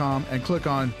LakeCountyAreaHomes.com and click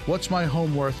on What's My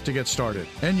Home Worth to get started.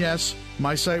 And yes,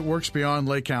 My site works beyond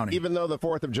Lake County. Even though the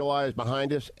 4th of July is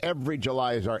behind us, every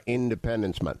July is our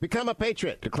Independence Month. Become a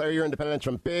patriot. Declare your independence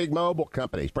from big mobile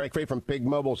companies. Break free from big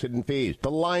mobile's hidden fees, the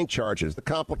line charges, the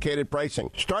complicated pricing.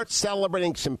 Start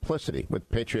celebrating simplicity with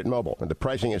Patriot Mobile. And the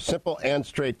pricing is simple and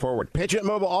straightforward. Patriot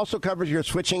Mobile also covers your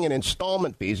switching and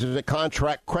installment fees as a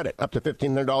contract credit, up to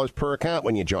 $1,500 per account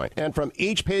when you join. And from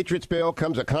each Patriot's bill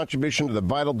comes a contribution to the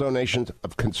vital donations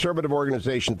of conservative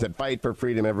organizations that fight for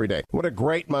freedom every day. What a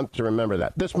great month to remember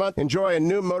that. This month, enjoy a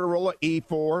new Motorola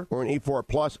E4 or an E4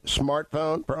 Plus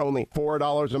smartphone for only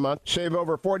 $4 a month. Save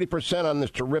over 40% on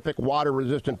this terrific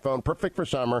water-resistant phone, perfect for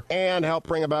summer, and help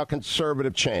bring about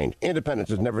conservative change. Independence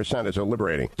has never sounded so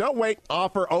liberating. Don't wait.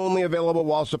 Offer only available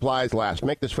while supplies last.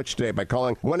 Make the switch today by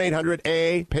calling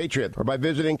 1-800-A-PATRIOT or by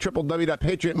visiting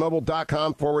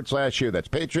www.patriotmobile.com/U. That's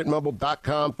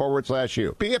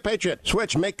patriotmobile.com/U. Be a patriot.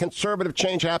 Switch. Make conservative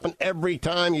change happen every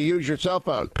time you use your cell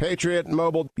phone. Patriot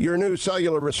Mobile, your new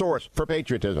cellular resource for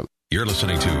patriotism. You're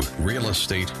listening to Real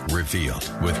Estate Revealed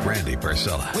with Randy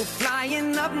Barcella. We're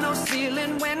flying up no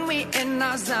ceiling when we in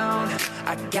our zone.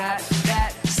 I got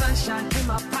that sunshine in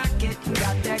my pocket,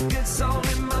 got that good soul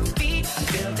in my feet. I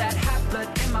feel that hot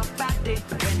blood in my body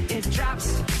when it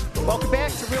drops. Welcome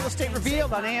back to Real Estate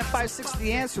Revealed on AM 560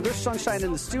 The Answer. There's sunshine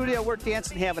in the studio. We're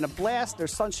dancing, having a blast.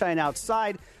 There's sunshine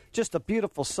outside. Just a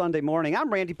beautiful Sunday morning.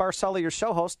 I'm Randy Barcella, your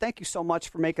show host. Thank you so much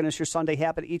for making us your Sunday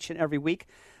habit each and every week.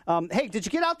 Hey, did you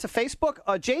get out to Facebook?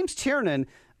 James Tiernan,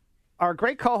 our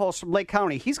great co-host from Lake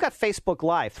County, he's got Facebook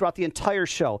Live throughout the entire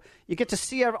show. You get to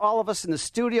see all of us in the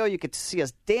studio. You get to see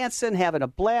us dancing, having a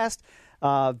blast.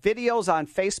 Videos on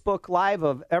Facebook Live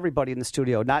of everybody in the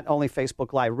studio, not only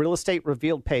Facebook Live, Real Estate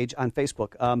Revealed page on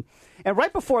Facebook. And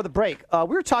right before the break, we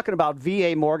were talking about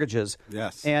VA mortgages.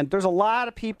 Yes. And there's a lot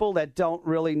of people that don't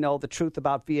really know the truth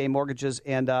about VA mortgages.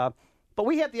 And but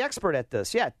we had the expert at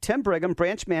this. Yeah, Tim Brigham,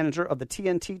 branch manager of the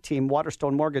TNT team,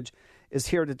 Waterstone Mortgage, is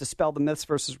here to dispel the myths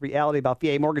versus reality about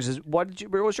VA mortgages. What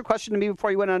was your question to me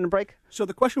before you went on the break? So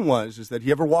the question is that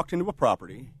you ever walked into a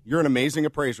property? You're an amazing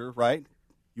appraiser, right?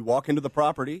 You walk into the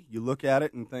property, you look at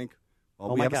it and think,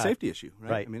 well, we have a safety issue,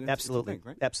 right? Right, I mean, absolutely. It's a thing,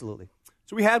 right? Absolutely.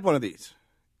 So we had one of these,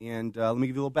 and let me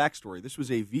give you a little backstory. This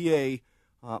was a VA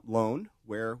loan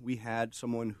where we had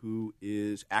someone who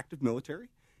is active military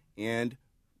and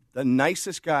the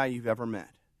nicest guy you've ever met.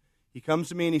 He comes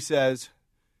to me and he says,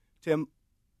 Tim,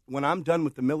 when I'm done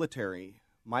with the military,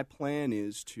 my plan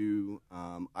is to,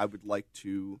 I would like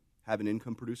to have an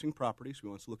income-producing property, so he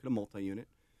wants to look at a multi-unit.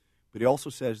 But he also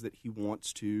says that he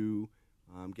wants to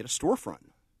get a storefront.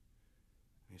 And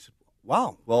he said,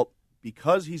 "Wow, well,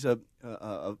 because he's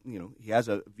he has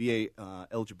a VA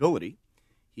eligibility,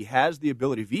 he has the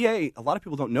ability. VA. A lot of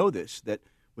people don't know this, that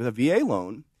with a VA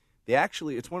loan,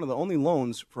 it's one of the only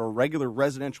loans for a regular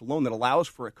residential loan that allows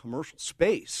for a commercial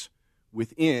space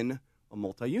within a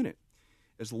multi-unit,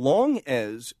 as long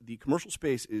as the commercial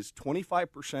space is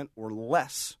 25% or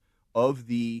less of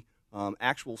the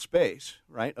actual space,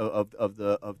 right, of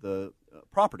the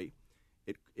property,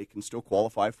 it can still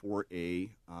qualify for a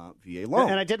VA loan.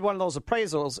 And I did one of those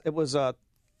appraisals. It was a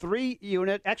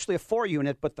 3-unit, actually a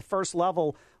 4-unit, but the first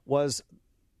level was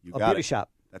a beauty shop.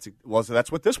 So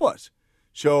that's what this was.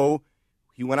 So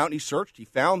he went out and he searched. He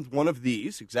found one of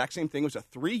these, exact same thing. It was a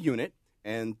 3-unit,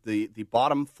 and the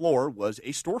bottom floor was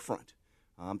a storefront.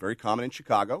 Very common in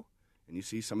Chicago. And you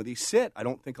see some of these sit. I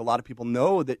don't think a lot of people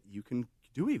know that you can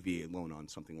do a VA loan on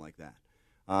something like that.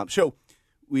 So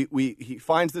he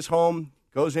finds this home,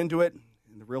 goes into it,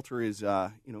 and the realtor is,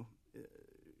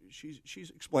 she's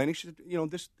explaining. She said,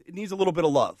 it needs a little bit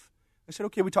of love. I said,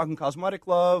 okay, we talking cosmetic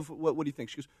love? What do you think?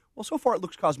 She goes, well, so far it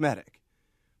looks cosmetic.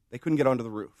 They couldn't get onto the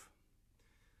roof.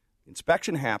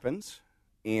 Inspection happens,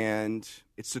 and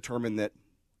it's determined that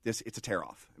it's a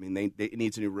tear-off. I mean, it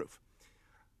needs a new roof.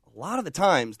 A lot of the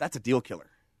times, that's a deal killer.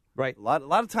 Right. A lot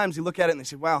of times you look at it and they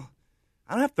say, well,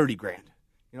 I don't have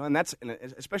 $30,000, and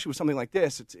especially with something like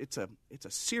this, it's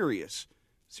a serious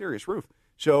roof.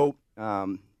 So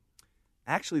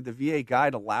actually, the VA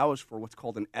guide allows for what's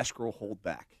called an escrow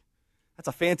holdback. That's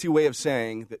a fancy way of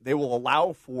saying that they will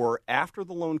allow for, after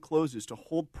the loan closes, to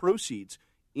hold proceeds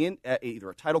in either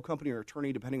a title company or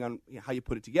attorney, depending on how you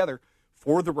put it together,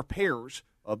 for the repairs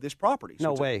of this property.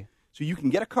 No way. So you can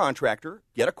get a contractor,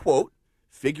 get a quote,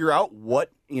 figure out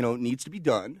what needs to be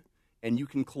done, and you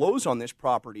can close on this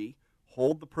property,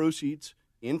 hold the proceeds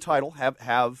in title,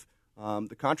 have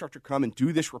the contractor come and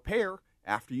do this repair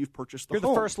after you've purchased the home.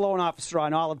 You're the first loan officer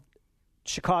on all of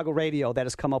Chicago radio that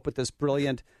has come up with this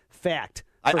brilliant fact.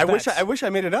 I wish I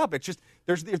made it up. It's just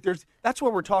there's that's why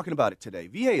we're talking about it today.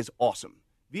 VA is awesome.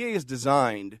 VA is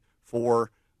designed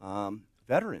for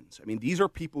veterans. I mean, these are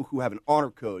people who have an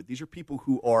honor code. These are people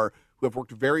who have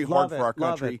worked very hard for our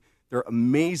country. They're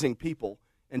amazing people.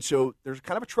 And so there's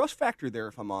kind of a trust factor there,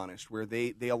 if I'm honest, where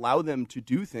they allow them to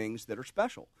do things that are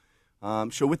special.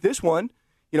 So with this one,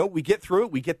 we get through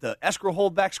it. We get the escrow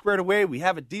holdback squared away. We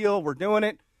have a deal. We're doing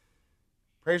it.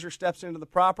 Appraiser steps into the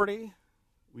property.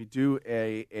 We do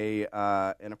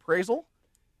an appraisal.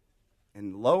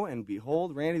 And lo and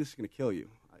behold, Randy, this is going to kill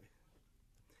you.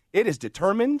 It is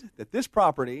determined that this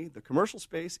property, the commercial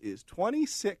space, is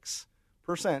 26%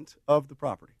 of the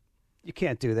property. You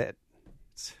can't do that.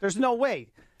 There's no way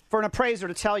for an appraiser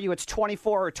to tell you it's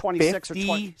 24 or 26 or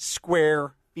 20. 50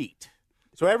 square feet.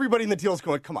 So everybody in the deal is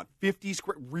going, come on, 50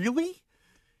 square, really?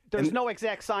 There's no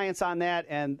exact science on that,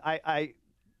 and I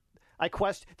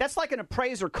question. That's like an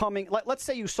appraiser coming. Let's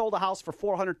say you sold a house for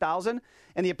 $400,000,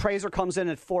 and the appraiser comes in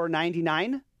at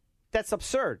 $499. That's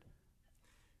absurd.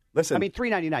 Listen, I mean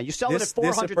 $399. You sell it at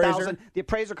 $400,000. The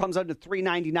appraiser comes in at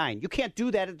 $399. You can't do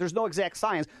that. There's no exact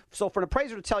science. So for an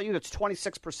appraiser to tell you it's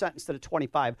 26% instead of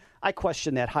 25%, I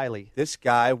question that highly. This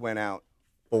guy went out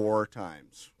 4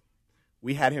 times.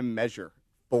 We had him measure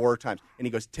 4 times, and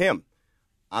he goes, "Tim,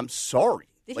 I'm sorry."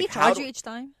 Did he charge you each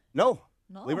time? No.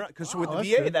 No. Because with the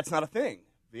VA, that's not a thing.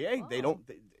 VA, they don't.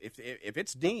 If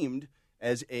it's deemed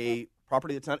as a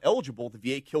property that's not eligible, the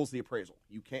VA kills the appraisal.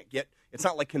 You can't get. It's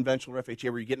not like conventional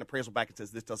FHA where you get an appraisal back and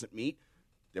says this doesn't meet.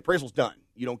 The appraisal's done.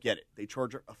 You don't get it. They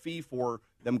charge a fee for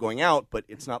them going out, but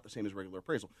it's not the same as regular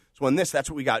appraisal. So in this, that's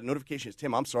what we got. Notification is,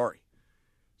 Tim, I'm sorry.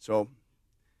 So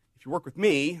if you work with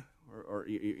me, or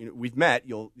we've met,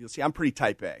 you'll see I'm pretty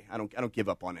type A. I don't give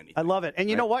up on anything. I love it. And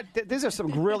you know what? These are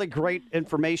some really great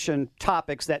information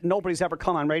topics that nobody's ever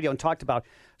come on radio and talked about.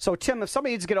 So, Tim, if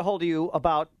somebody needs to get a hold of you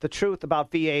about the truth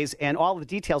about VAs and all the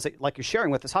details that, like you're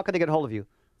sharing with us, how can they get a hold of you?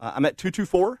 I'm at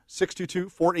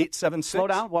 224-622-4876. Slow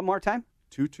down one more time.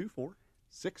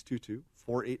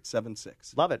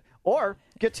 224-622-4876. Love it. Or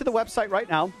get to the website right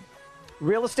now,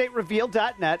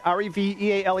 realestaterevealed.net,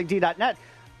 revealed.net.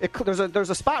 There's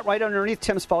a spot right underneath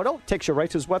Tim's photo. Takes you right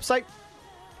to his website.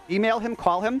 Email him,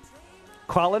 call him.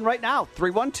 Call in right now,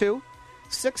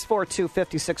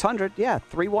 312-642-5600. Yeah,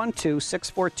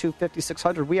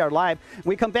 312-642-5600. We are live. When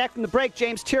we come back from the break,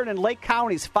 James Tiernan, Lake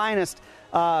County's finest,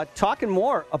 talking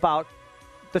more about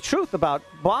the truth about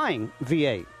buying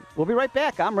VA. We'll be right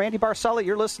back. I'm Randy Barcella.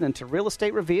 You're listening to Real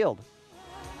Estate Revealed.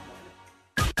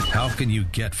 How can you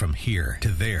get from here to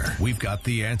there? We've got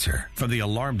the answer from the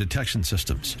Alarm Detection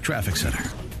Systems Traffic Center.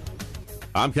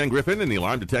 I'm Ken Griffin in the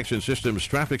Alarm Detection Systems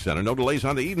Traffic Center. No delays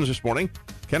on the Edens this morning.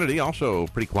 Kennedy also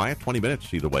pretty quiet, 20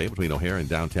 minutes either way between O'Hare and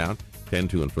downtown, 10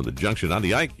 to and from the junction. On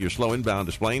the Ike, your slow inbound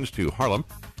Des to Harlem.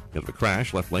 Because of a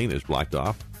crash, left lane is blocked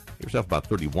off. Give yourself about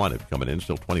 31 if you're coming in,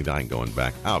 still 29 going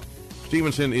back out.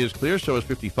 Stevenson is clear, so is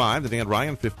 55. The Dan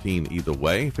Ryan, 15 either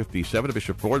way. 57 to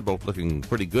Bishop Ford, both looking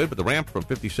pretty good. But the ramp from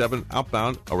 57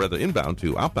 outbound, or rather inbound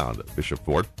to outbound Bishop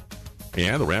Ford.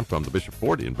 And the ramp from the Bishop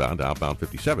Ford inbound to outbound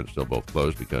 57, still both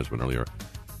closed because of an earlier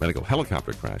medical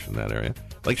helicopter crash in that area.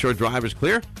 Lakeshore Drive is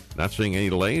clear. Not seeing any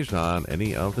delays on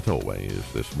any of the tollways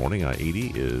this morning.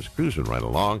 I-80 is cruising right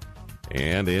along.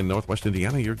 And in northwest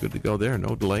Indiana, you're good to go there.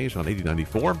 No delays on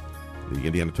 8094. The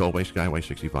Indiana Tollway, Skyway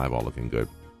 65, all looking good.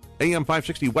 AM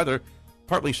 560 weather,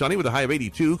 partly sunny with a high of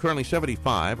 82, currently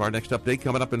 75. Our next update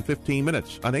coming up in 15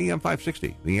 minutes on AM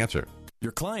 560. The Answer.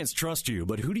 Your clients trust you,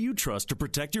 but who do you trust to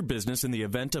protect your business in the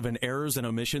event of an errors and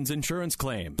omissions insurance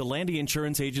claim? The Landy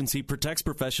Insurance Agency protects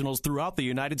professionals throughout the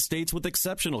United States with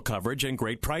exceptional coverage and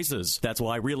great prices. That's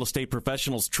why real estate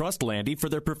professionals trust Landy for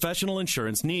their professional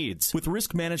insurance needs. With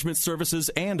risk management services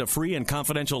and a free and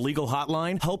confidential legal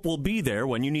hotline, help will be there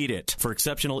when you need it. For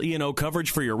exceptional E&O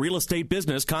coverage for your real estate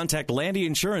business, contact Landy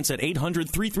Insurance at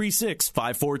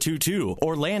 800-336-5422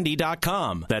 or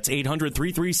landy.com. That's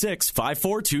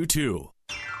 800-336-5422.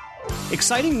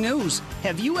 Exciting news.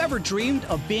 Have you ever dreamed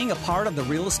of being a part of the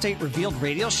Real Estate Revealed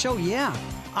radio show? Yeah.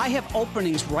 I have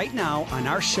openings right now on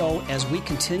our show as we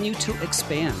continue to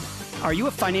expand. Are you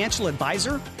a financial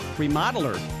advisor,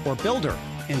 remodeler, or builder,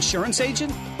 insurance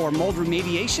agent, or mold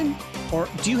remediation? Or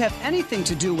do you have anything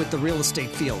to do with the real estate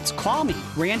fields? Call me,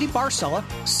 Randy Barcella,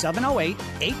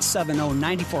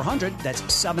 708-870-9400. That's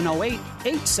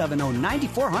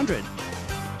 708-870-9400.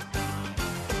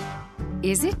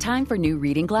 Is it time for new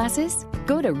reading glasses?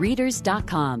 Go to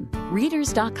Readers.com.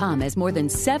 Readers.com has more than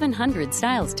 700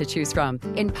 styles to choose from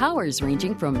in powers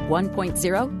ranging from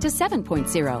 1.0 to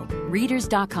 7.0.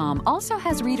 Readers.com also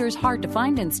has readers hard to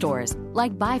find in stores,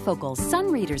 like bifocals, sun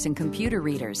readers, and computer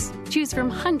readers. Choose from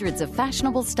hundreds of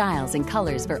fashionable styles and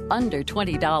colors for under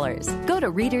 $20. Go to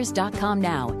Readers.com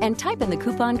now and type in the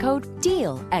coupon code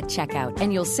DEAL at checkout,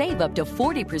 and you'll save up to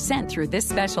 40% through this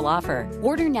special offer.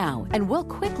 Order now, and we'll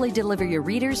quickly deliver your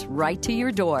readers right to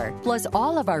your door. Plus,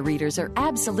 all of our readers are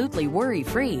absolutely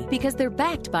worry-free because they're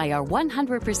backed by our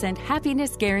 100%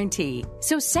 happiness guarantee.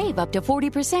 So save up to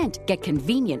 40%, get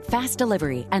convenient, fast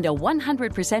delivery, and a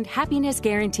 100% happiness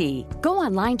guarantee. Go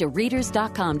online to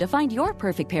Readers.com to find your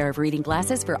perfect pair of reading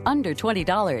glasses for under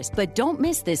 $20. But don't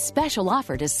miss this special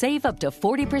offer to save up to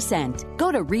 40%.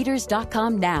 Go to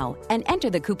Readers.com now and enter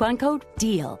the coupon code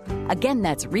DEAL. Again,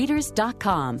 that's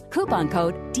Readers.com. Coupon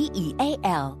code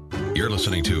DEAL. You're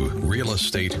listening to Real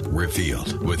Estate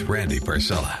Revealed with Randy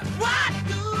Barcella. What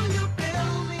do you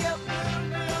build me up?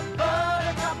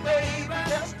 Buttercup, baby,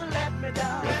 just to let me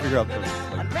down. Figure out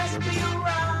I messed you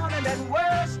around, and then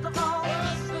worst of all,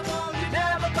 you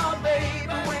never call, baby,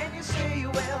 when you say you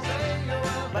will.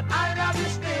 But I love you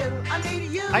still. I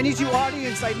need you. I need you,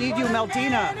 audience. I need you,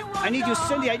 Meldina. I need you,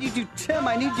 Cindy. I need you, Tim.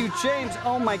 I need you, James.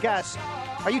 Oh, my gosh.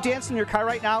 Are you dancing in your car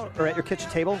right now or at your kitchen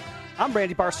table? I'm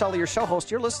Randy Barcella, your show host.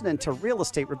 You're listening to Real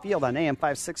Estate Revealed on AM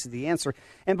 560, The Answer.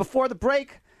 And before the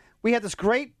break, we had this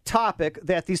great topic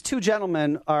that these two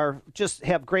gentlemen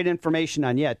have great information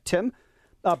on yet. Tim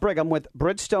Brigham with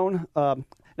Bridgestone.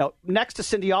 Now, next to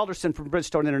Cindy Alderson from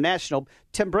Bridgestone International,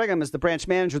 Tim Brigham is the branch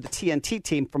manager of the TNT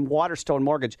team from Waterstone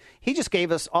Mortgage. He just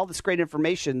gave us all this great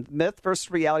information, myth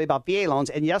versus reality about VA loans.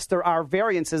 And yes, there are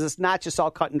variances. It's not just all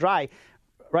cut and dry.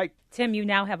 Right. Tim, you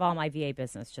now have all my VA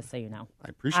business, just so you know. I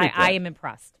appreciate that. I am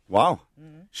impressed. Wow.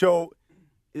 Mm-hmm. So,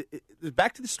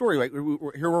 back to the story. Right?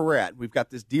 Here where we're at. We've got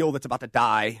this deal that's about to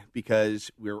die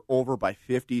because we're over by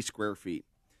 50 square feet.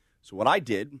 So what I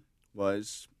did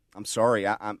was, I'm sorry,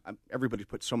 everybody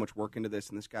put so much work into this,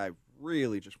 and this guy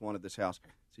really just wanted this house.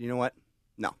 So you know what?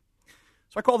 No.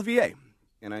 So I called the VA,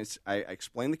 and I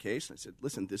explained the case. I said,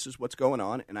 listen, this is what's going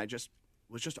on, and I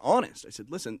was just honest. I said,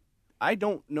 listen, I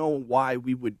don't know why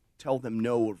we would tell them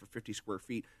no over 50 square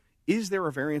feet. Is there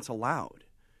a variance allowed?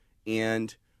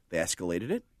 And they escalated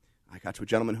it. I got to a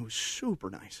gentleman who was super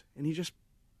nice, and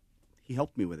he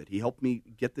helped me with it. He helped me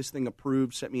get this thing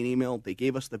approved, sent me an email. They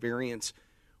gave us the variance.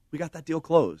 We got that deal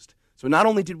closed. So not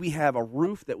only did we have a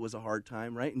roof that was a hard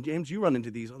time, right? And James, you run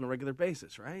into these on a regular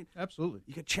basis, right? Absolutely.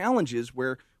 You get challenges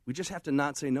where we just have to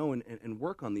not say no and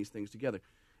work on these things together.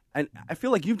 And I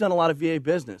feel like you've done a lot of VA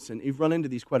business, and you've run into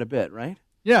these quite a bit, right?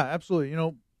 Yeah, absolutely. You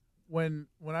know, when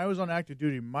I was on active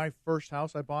duty, my first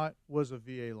house I bought was a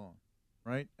VA loan,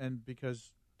 right? And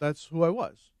because that's who I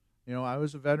was. You know, I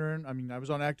was a veteran. I mean, I was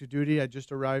on active duty. I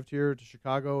just arrived here to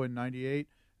Chicago in '98,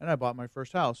 and I bought my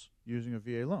first house using a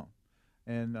VA loan.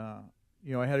 And,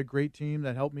 you know, I had a great team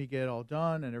that helped me get it all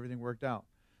done, and everything worked out.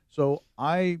 So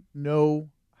I know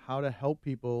how to help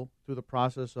people through the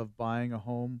process of buying a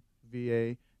home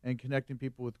VA and connecting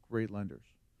people with great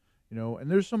lenders, you know,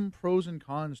 and there's some pros and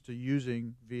cons to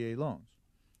using VA loans,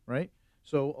 right?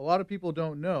 So a lot of people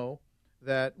don't know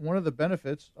that one of the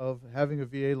benefits of having a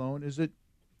VA loan is that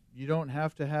you don't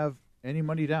have to have any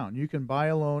money down. You can buy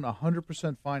a loan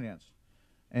 100% financed,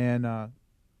 and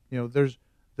you know, there's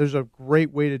a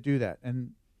great way to do that.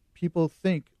 And people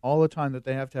think all the time that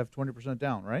they have to have 20%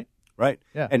 down, right? Right.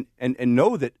 Yeah. And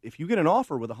know that if you get an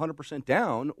offer with 100%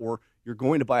 down, or you're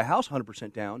going to buy a house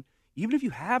 100% down, even if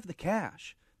you have the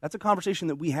cash, that's a conversation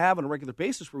that we have on a regular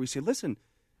basis where we say, listen,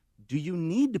 do you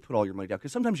need to put all your money down?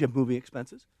 Because sometimes you have moving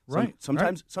expenses. Right.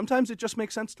 Sometimes it just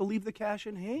makes sense to leave the cash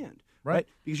in hand, right?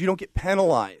 Because you don't get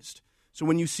penalized. So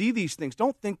when you see these things,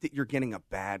 don't think that you're getting a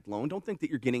bad loan. Don't think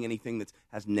that you're getting anything that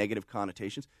has negative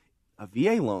connotations. A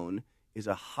VA loan is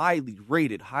a highly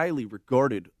rated, highly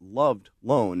regarded, loved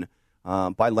loan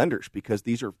by lenders, because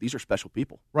these are special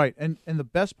people. Right. And the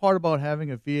best part about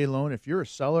having a VA loan, if you're a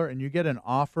seller and you get an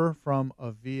offer from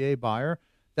a VA buyer,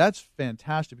 that's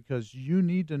fantastic, because you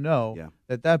need to know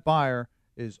that buyer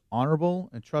is honorable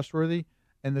and trustworthy,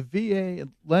 and the VA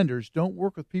lenders don't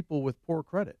work with people with poor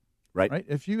credit. Right.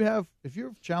 If you have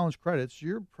challenged credits,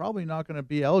 you're probably not going to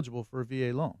be eligible for a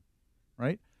VA loan,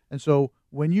 right? And so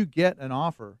when you get an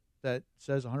offer that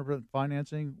says 100%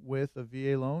 financing with a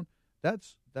VA loan,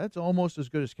 that's almost as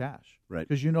good as cash, right?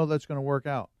 Because you know that's going to work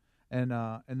out, and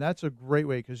that's a great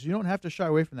way, because you don't have to shy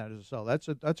away from that as a seller.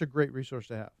 That's a great resource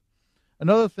to have.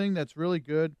 Another thing that's really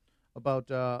good about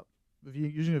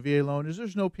using a VA loan is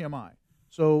there's no PMI.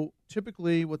 So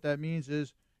typically, what that means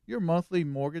is your monthly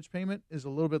mortgage payment is a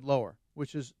little bit lower,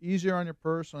 which is easier on your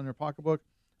purse, on your pocketbook,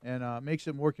 and makes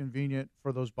it more convenient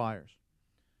for those buyers.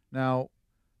 Now,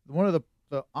 one of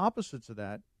the opposites of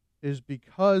that is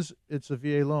because it's a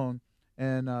VA loan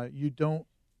and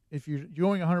if you're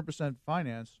doing 100%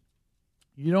 finance,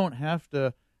 you don't have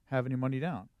to have any money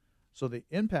down. So the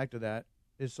impact of that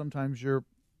is sometimes your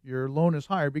loan is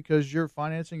higher because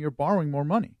you're borrowing more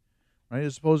money, right?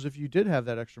 As opposed if you did have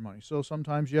that extra money. So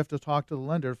sometimes you have to talk to the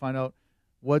lender to find out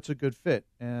what's a good fit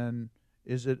and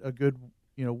is it a good,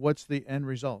 what's the end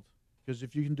result? Because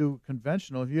if you can do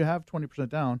conventional, if you have 20%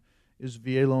 down, is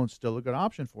VA loan still a good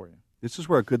option for you? This is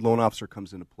where a good loan officer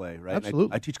comes into play, right?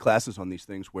 Absolutely. I teach classes on these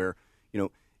things where,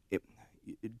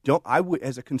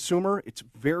 as a consumer, it's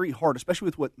very hard, especially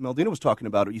with what Meldina was talking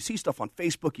about. You see stuff on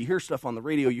Facebook, you hear stuff on the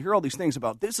radio, you hear all these things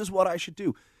about this is what I should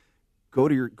do. Go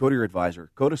to your advisor.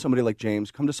 Go to somebody like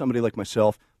James. Come to somebody like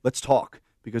myself. Let's talk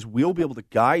because we'll be able to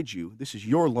guide you. This is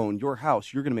your loan, your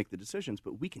house. You're going to make the decisions,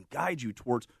 but we can guide you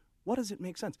towards what does it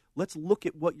make sense. Let's look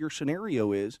at what your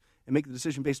scenario is and make the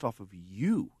decision based off of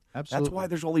you. Absolutely. That's why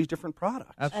there's all these different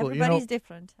products. Absolutely. Everybody's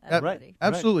different. Everybody.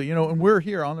 Absolutely. And we're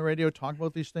here on the radio talking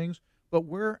about these things, but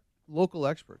we're local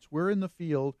experts. We're in the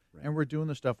field, and we're doing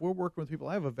the stuff. We're working with people.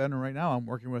 I have a veteran right now I'm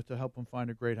working with to help them find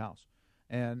a great house.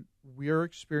 And we're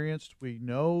experienced. We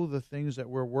know the things that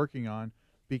we're working on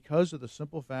because of the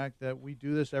simple fact that we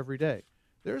do this every day.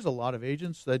 There's a lot of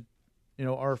agents that,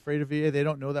 are afraid of VA. They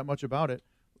don't know that much about it.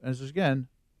 And this is, again,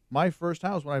 my first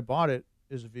house when I bought it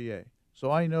is a VA. So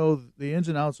I know the ins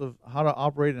and outs of how to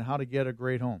operate and how to get a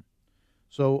great home.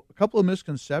 So a couple of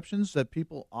misconceptions that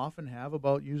people often have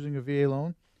about using a VA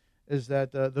loan is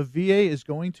that the VA is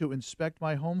going to inspect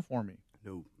my home for me.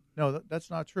 No, that's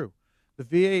not true. The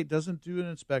VA doesn't do an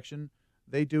inspection.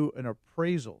 They do an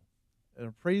appraisal. An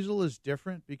appraisal is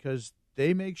different because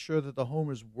they make sure that the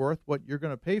home is worth what you're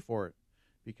going to pay for it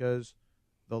because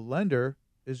the lender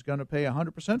is going to pay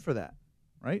 100% for that,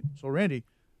 right? So, Randy,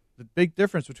 the big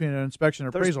difference between an inspection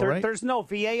and appraisal, right? There's no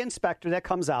VA inspector that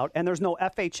comes out, and there's no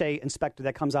FHA inspector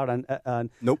that comes out on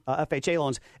FHA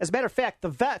loans. As a matter of fact, the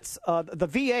vets, the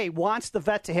VA wants the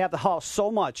vet to have the house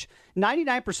so much.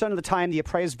 99% of the time, the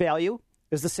appraised value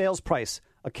is the sales price.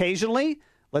 Occasionally,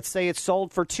 let's say it's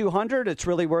sold for $200, it's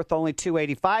really worth only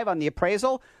 $285 on the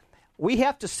appraisal. We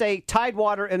have to say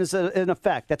Tidewater is in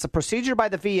effect. That's a procedure by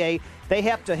the VA. They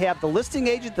have to have the listing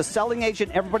agent, the selling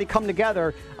agent, everybody come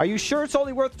together. Are you sure it's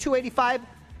only worth $285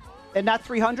 and not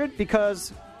 $300?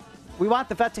 Because we want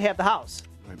the vet to have the house.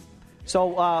 Right. So,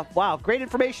 wow, great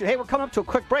information. Hey, we're coming up to a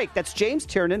quick break. That's James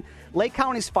Tiernan, Lake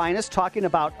County's finest, talking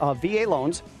about VA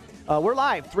loans. We're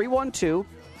live,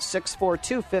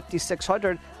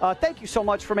 312-642-5600. Thank you so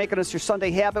much for making us your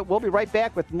Sunday habit. We'll be right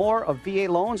back with more of VA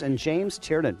loans and James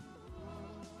Tiernan.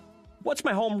 What's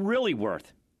my home really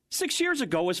worth? 6 years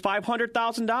ago it was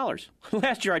 $500,000.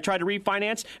 Last year I tried to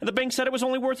refinance, and the bank said it was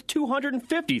only worth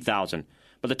 $250,000.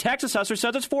 But the tax assessor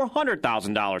says it's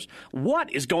 $400,000.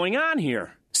 What is going on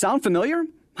here? Sound familiar?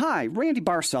 Hi, Randy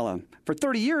Barcella. For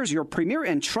 30 years, your premier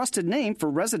and trusted name for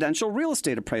residential real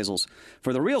estate appraisals.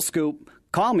 For the real scoop,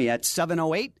 call me at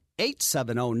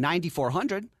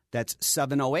 708-870-9400. That's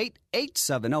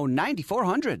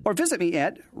 708-870-9400. Or visit me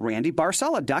at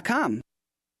randybarcella.com.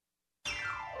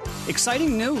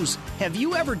 Exciting news. Have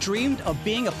you ever dreamed of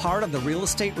being a part of the Real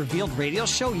Estate Revealed radio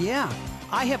show? Yeah.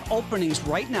 I have openings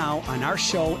right now on our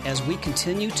show as we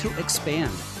continue to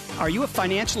expand. Are you a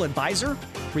financial advisor,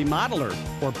 remodeler,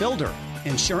 or builder,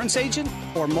 insurance agent,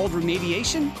 or mold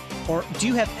remediation? Or do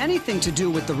you have anything to do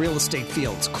with the real estate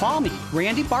fields? Call me,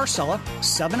 Randy Barcella,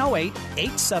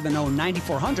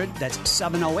 708-870-9400. That's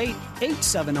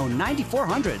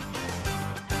 708-870-9400.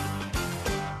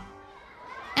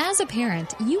 As a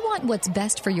parent, you want what's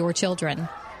best for your children.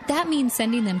 That means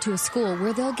sending them to a school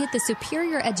where they'll get the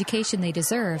superior education they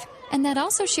deserve, and that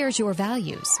also shares your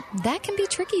values. That can be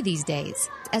tricky these days,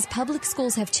 as public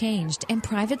schools have changed and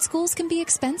private schools can be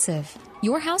expensive.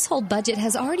 Your household budget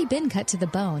has already been cut to the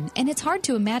bone, and it's hard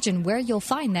to imagine where you'll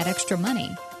find that extra money.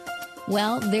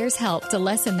 Well, there's help to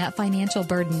lessen that financial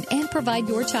burden and provide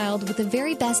your child with the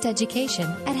very best education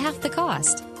at half the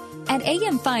cost. At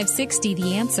AM 560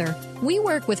 The Answer, we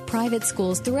work with private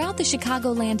schools throughout the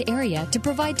Chicagoland area to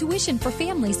provide tuition for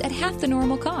families at half the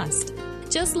normal cost.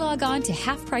 Just log on to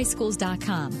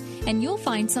halfpriceschools.com and you'll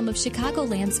find some of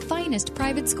Chicagoland's finest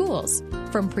private schools,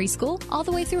 from preschool all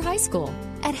the way through high school,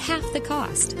 at half the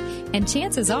cost. And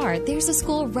chances are there's a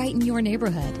school right in your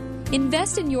neighborhood.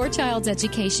 Invest in your child's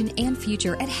education and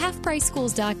future at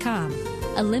halfpriceschools.com.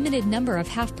 A limited number of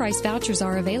half-price vouchers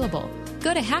are available.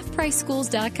 Go to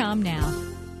halfpriceschools.com now.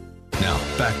 Now,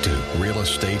 back to Real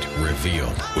Estate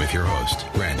Revealed with your host,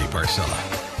 Randy Barcella.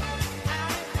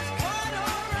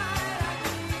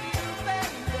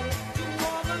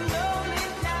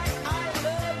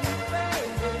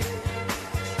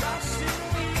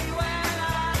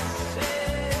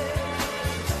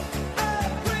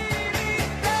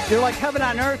 You're like heaven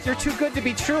on earth. You're too good to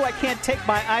be true. I can't take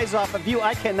my eyes off of you.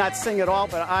 I cannot sing at all,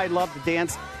 but I love to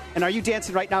dance. And are you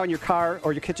dancing right now in your car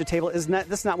or your kitchen table? Isn't that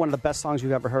this is not one of the best songs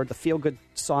you've ever heard? The feel-good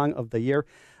song of the year.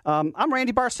 I'm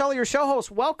Randy Barcella, your show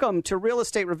host. Welcome to Real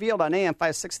Estate Revealed on AM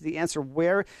 560. The Answer.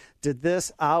 Where did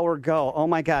this hour go? Oh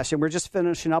my gosh! And we're just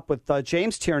finishing up with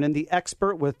James Tiernan, the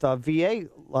expert with VA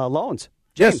loans.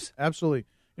 James. Yes, absolutely.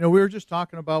 You know, we were just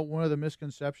talking about one of the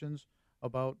misconceptions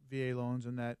about VA loans,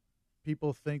 and that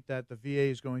people think that the VA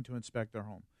is going to inspect their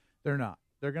home. They're not.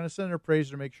 They're going to send an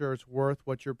appraiser to make sure it's worth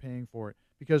what you're paying for it.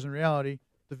 Because in reality,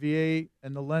 the VA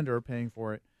and the lender are paying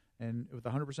for it. And with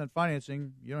 100%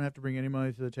 financing, you don't have to bring any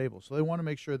money to the table. So they want to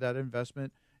make sure that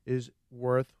investment is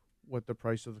worth what the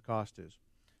price of the cost is.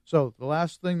 So the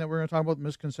last thing that we're going to talk about,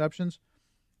 misconceptions,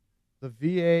 the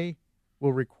VA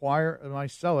will require my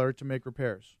seller to make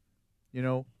repairs. You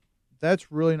know,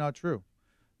 that's really not true.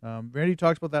 Randy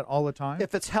talks about that all the time.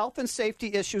 If it's health and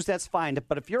safety issues, that's fine.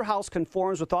 But if your house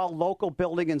conforms with all local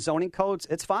building and zoning codes,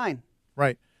 it's fine.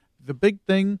 Right. The big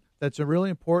thing that's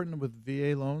really important with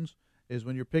VA loans is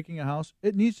when you're picking a house,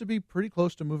 it needs to be pretty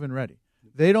close to move-in ready.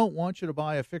 They don't want you to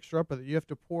buy a fixer-upper that you have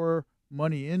to pour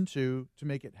money into to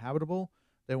make it habitable.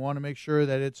 They want to make sure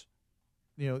that it's,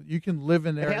 you know, you can live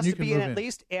in there and you can move in. It has to be in at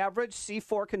least average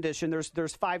C4 condition.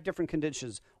 There's 5 different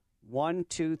conditions. 1,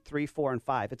 2, 3, 4, and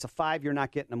 5. It's a 5, you're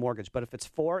not getting a mortgage. But if it's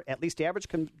 4, at least average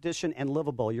condition and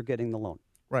livable, you're getting the loan.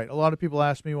 Right. A lot of people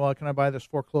ask me, well, can I buy this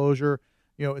foreclosure?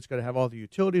 You know, it's got to have all the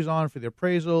utilities on for the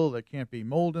appraisal. There can't be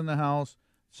mold in the house.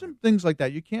 Some things like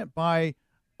that. You can't buy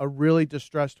a really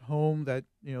distressed home that,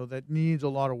 you know, that needs a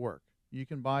lot of work. You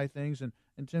can buy things, and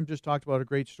Tim just talked about a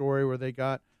great story where they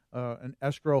got an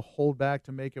escrow holdback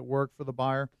to make it work for the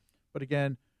buyer. But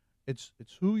again, it's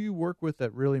who you work with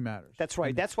that really matters. That's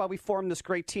right. That's why we formed this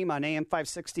great team on AM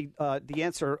 560, The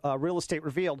Answer, Real Estate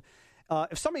Revealed.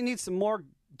 If somebody needs some more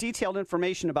detailed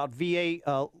information about VA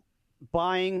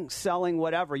buying, selling,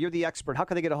 whatever, you're the expert. How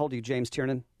can they get a hold of you, James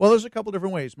Tiernan? Well, there's a couple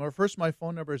different ways. First, my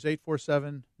phone number is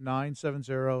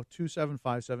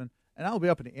 847-970-2757, and I'll be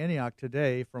up in Antioch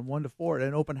today from 1 to 4 at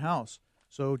an open house.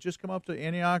 So just come up to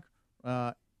Antioch,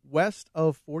 west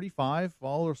of 45,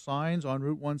 follow the signs on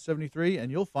Route 173,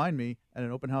 and you'll find me at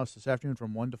an open house this afternoon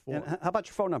from 1 to 4. And how about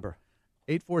your phone number?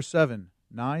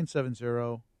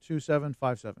 847-970-2757.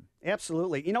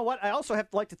 Absolutely. You know what? I also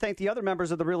like to thank the other members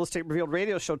of the Real Estate Revealed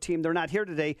radio show team. They're not here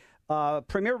today.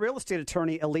 Premier real estate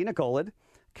attorney Alina Golod,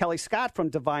 Kelly Scott from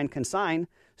Divine Consign,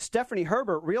 Stephanie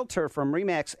Herbert, realtor from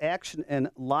Remax Action in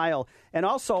Lisle, and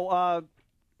also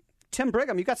Tim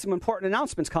Brigham. You got some important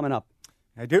announcements coming up.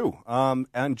 I do. On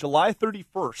July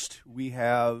 31st, we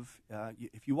have,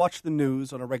 if you watch the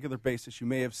news on a regular basis, you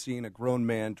may have seen a grown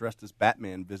man dressed as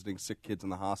Batman visiting sick kids in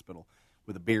the hospital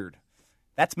with a beard.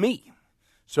 That's me.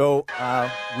 So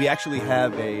we actually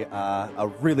have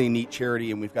a really neat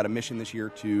charity, and we've got a mission this year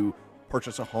to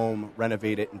purchase a home,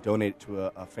 renovate it, and donate it to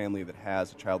a family that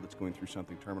has a child that's going through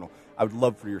something terminal. I would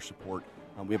love for your support.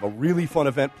 We have a really fun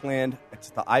event planned. It's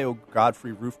the I.O.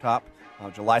 Godfrey Rooftop.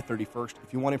 July 31st.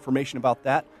 If you want information about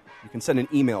that, you can send an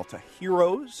email to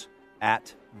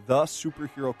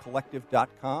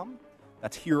heroes@thesuperherocollective.com.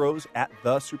 That's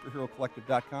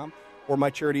heroes@thesuperherocollective.com. Or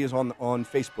my charity is on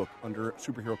Facebook under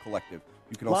Superhero Collective.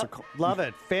 You can also love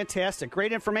it. Fantastic.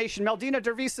 Great information. Meldina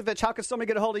Dervisevic, how can somebody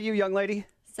get a hold of you, young lady?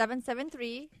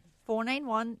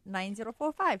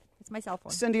 773-491-9045. It's my cell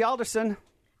phone. Cindy Alderson.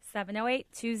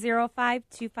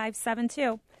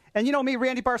 708-205-2572. And you know me,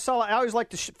 Randy Barcella, I always like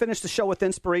to finish the show with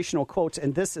inspirational quotes,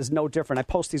 and this is no different. I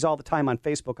post these all the time on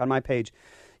Facebook on my page.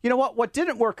 You know what? What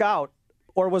didn't work out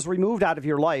or was removed out of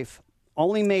your life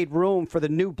only made room for the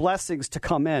new blessings to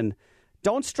come in.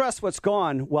 Don't stress what's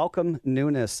gone. Welcome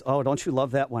newness. Oh, don't you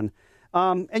love that one?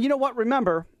 And you know what?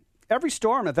 Remember, every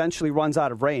storm eventually runs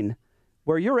out of rain.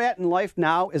 Where you're at in life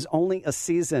now is only a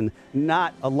season,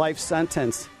 not a life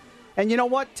sentence. And you know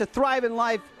what? To thrive in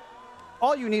life,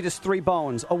 all you need is 3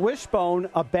 bones: a wishbone,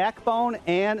 a backbone,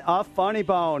 and a funny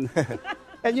bone.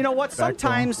 And you know what?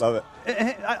 Sometimes, love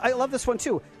it. I love this one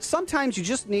too. Sometimes you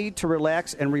just need to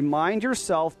relax and remind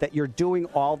yourself that you're doing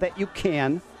all that you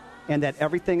can and that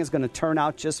everything is going to turn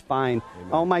out just fine. Amen.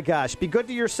 Oh my gosh. Be good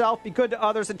to yourself, be good to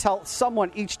others, and tell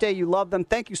someone each day you love them.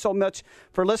 Thank you so much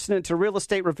for listening to Real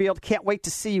Estate Revealed. Can't wait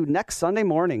to see you next Sunday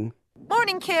morning.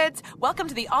 Morning, kids. Welcome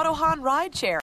to the AutoHan Ride Share.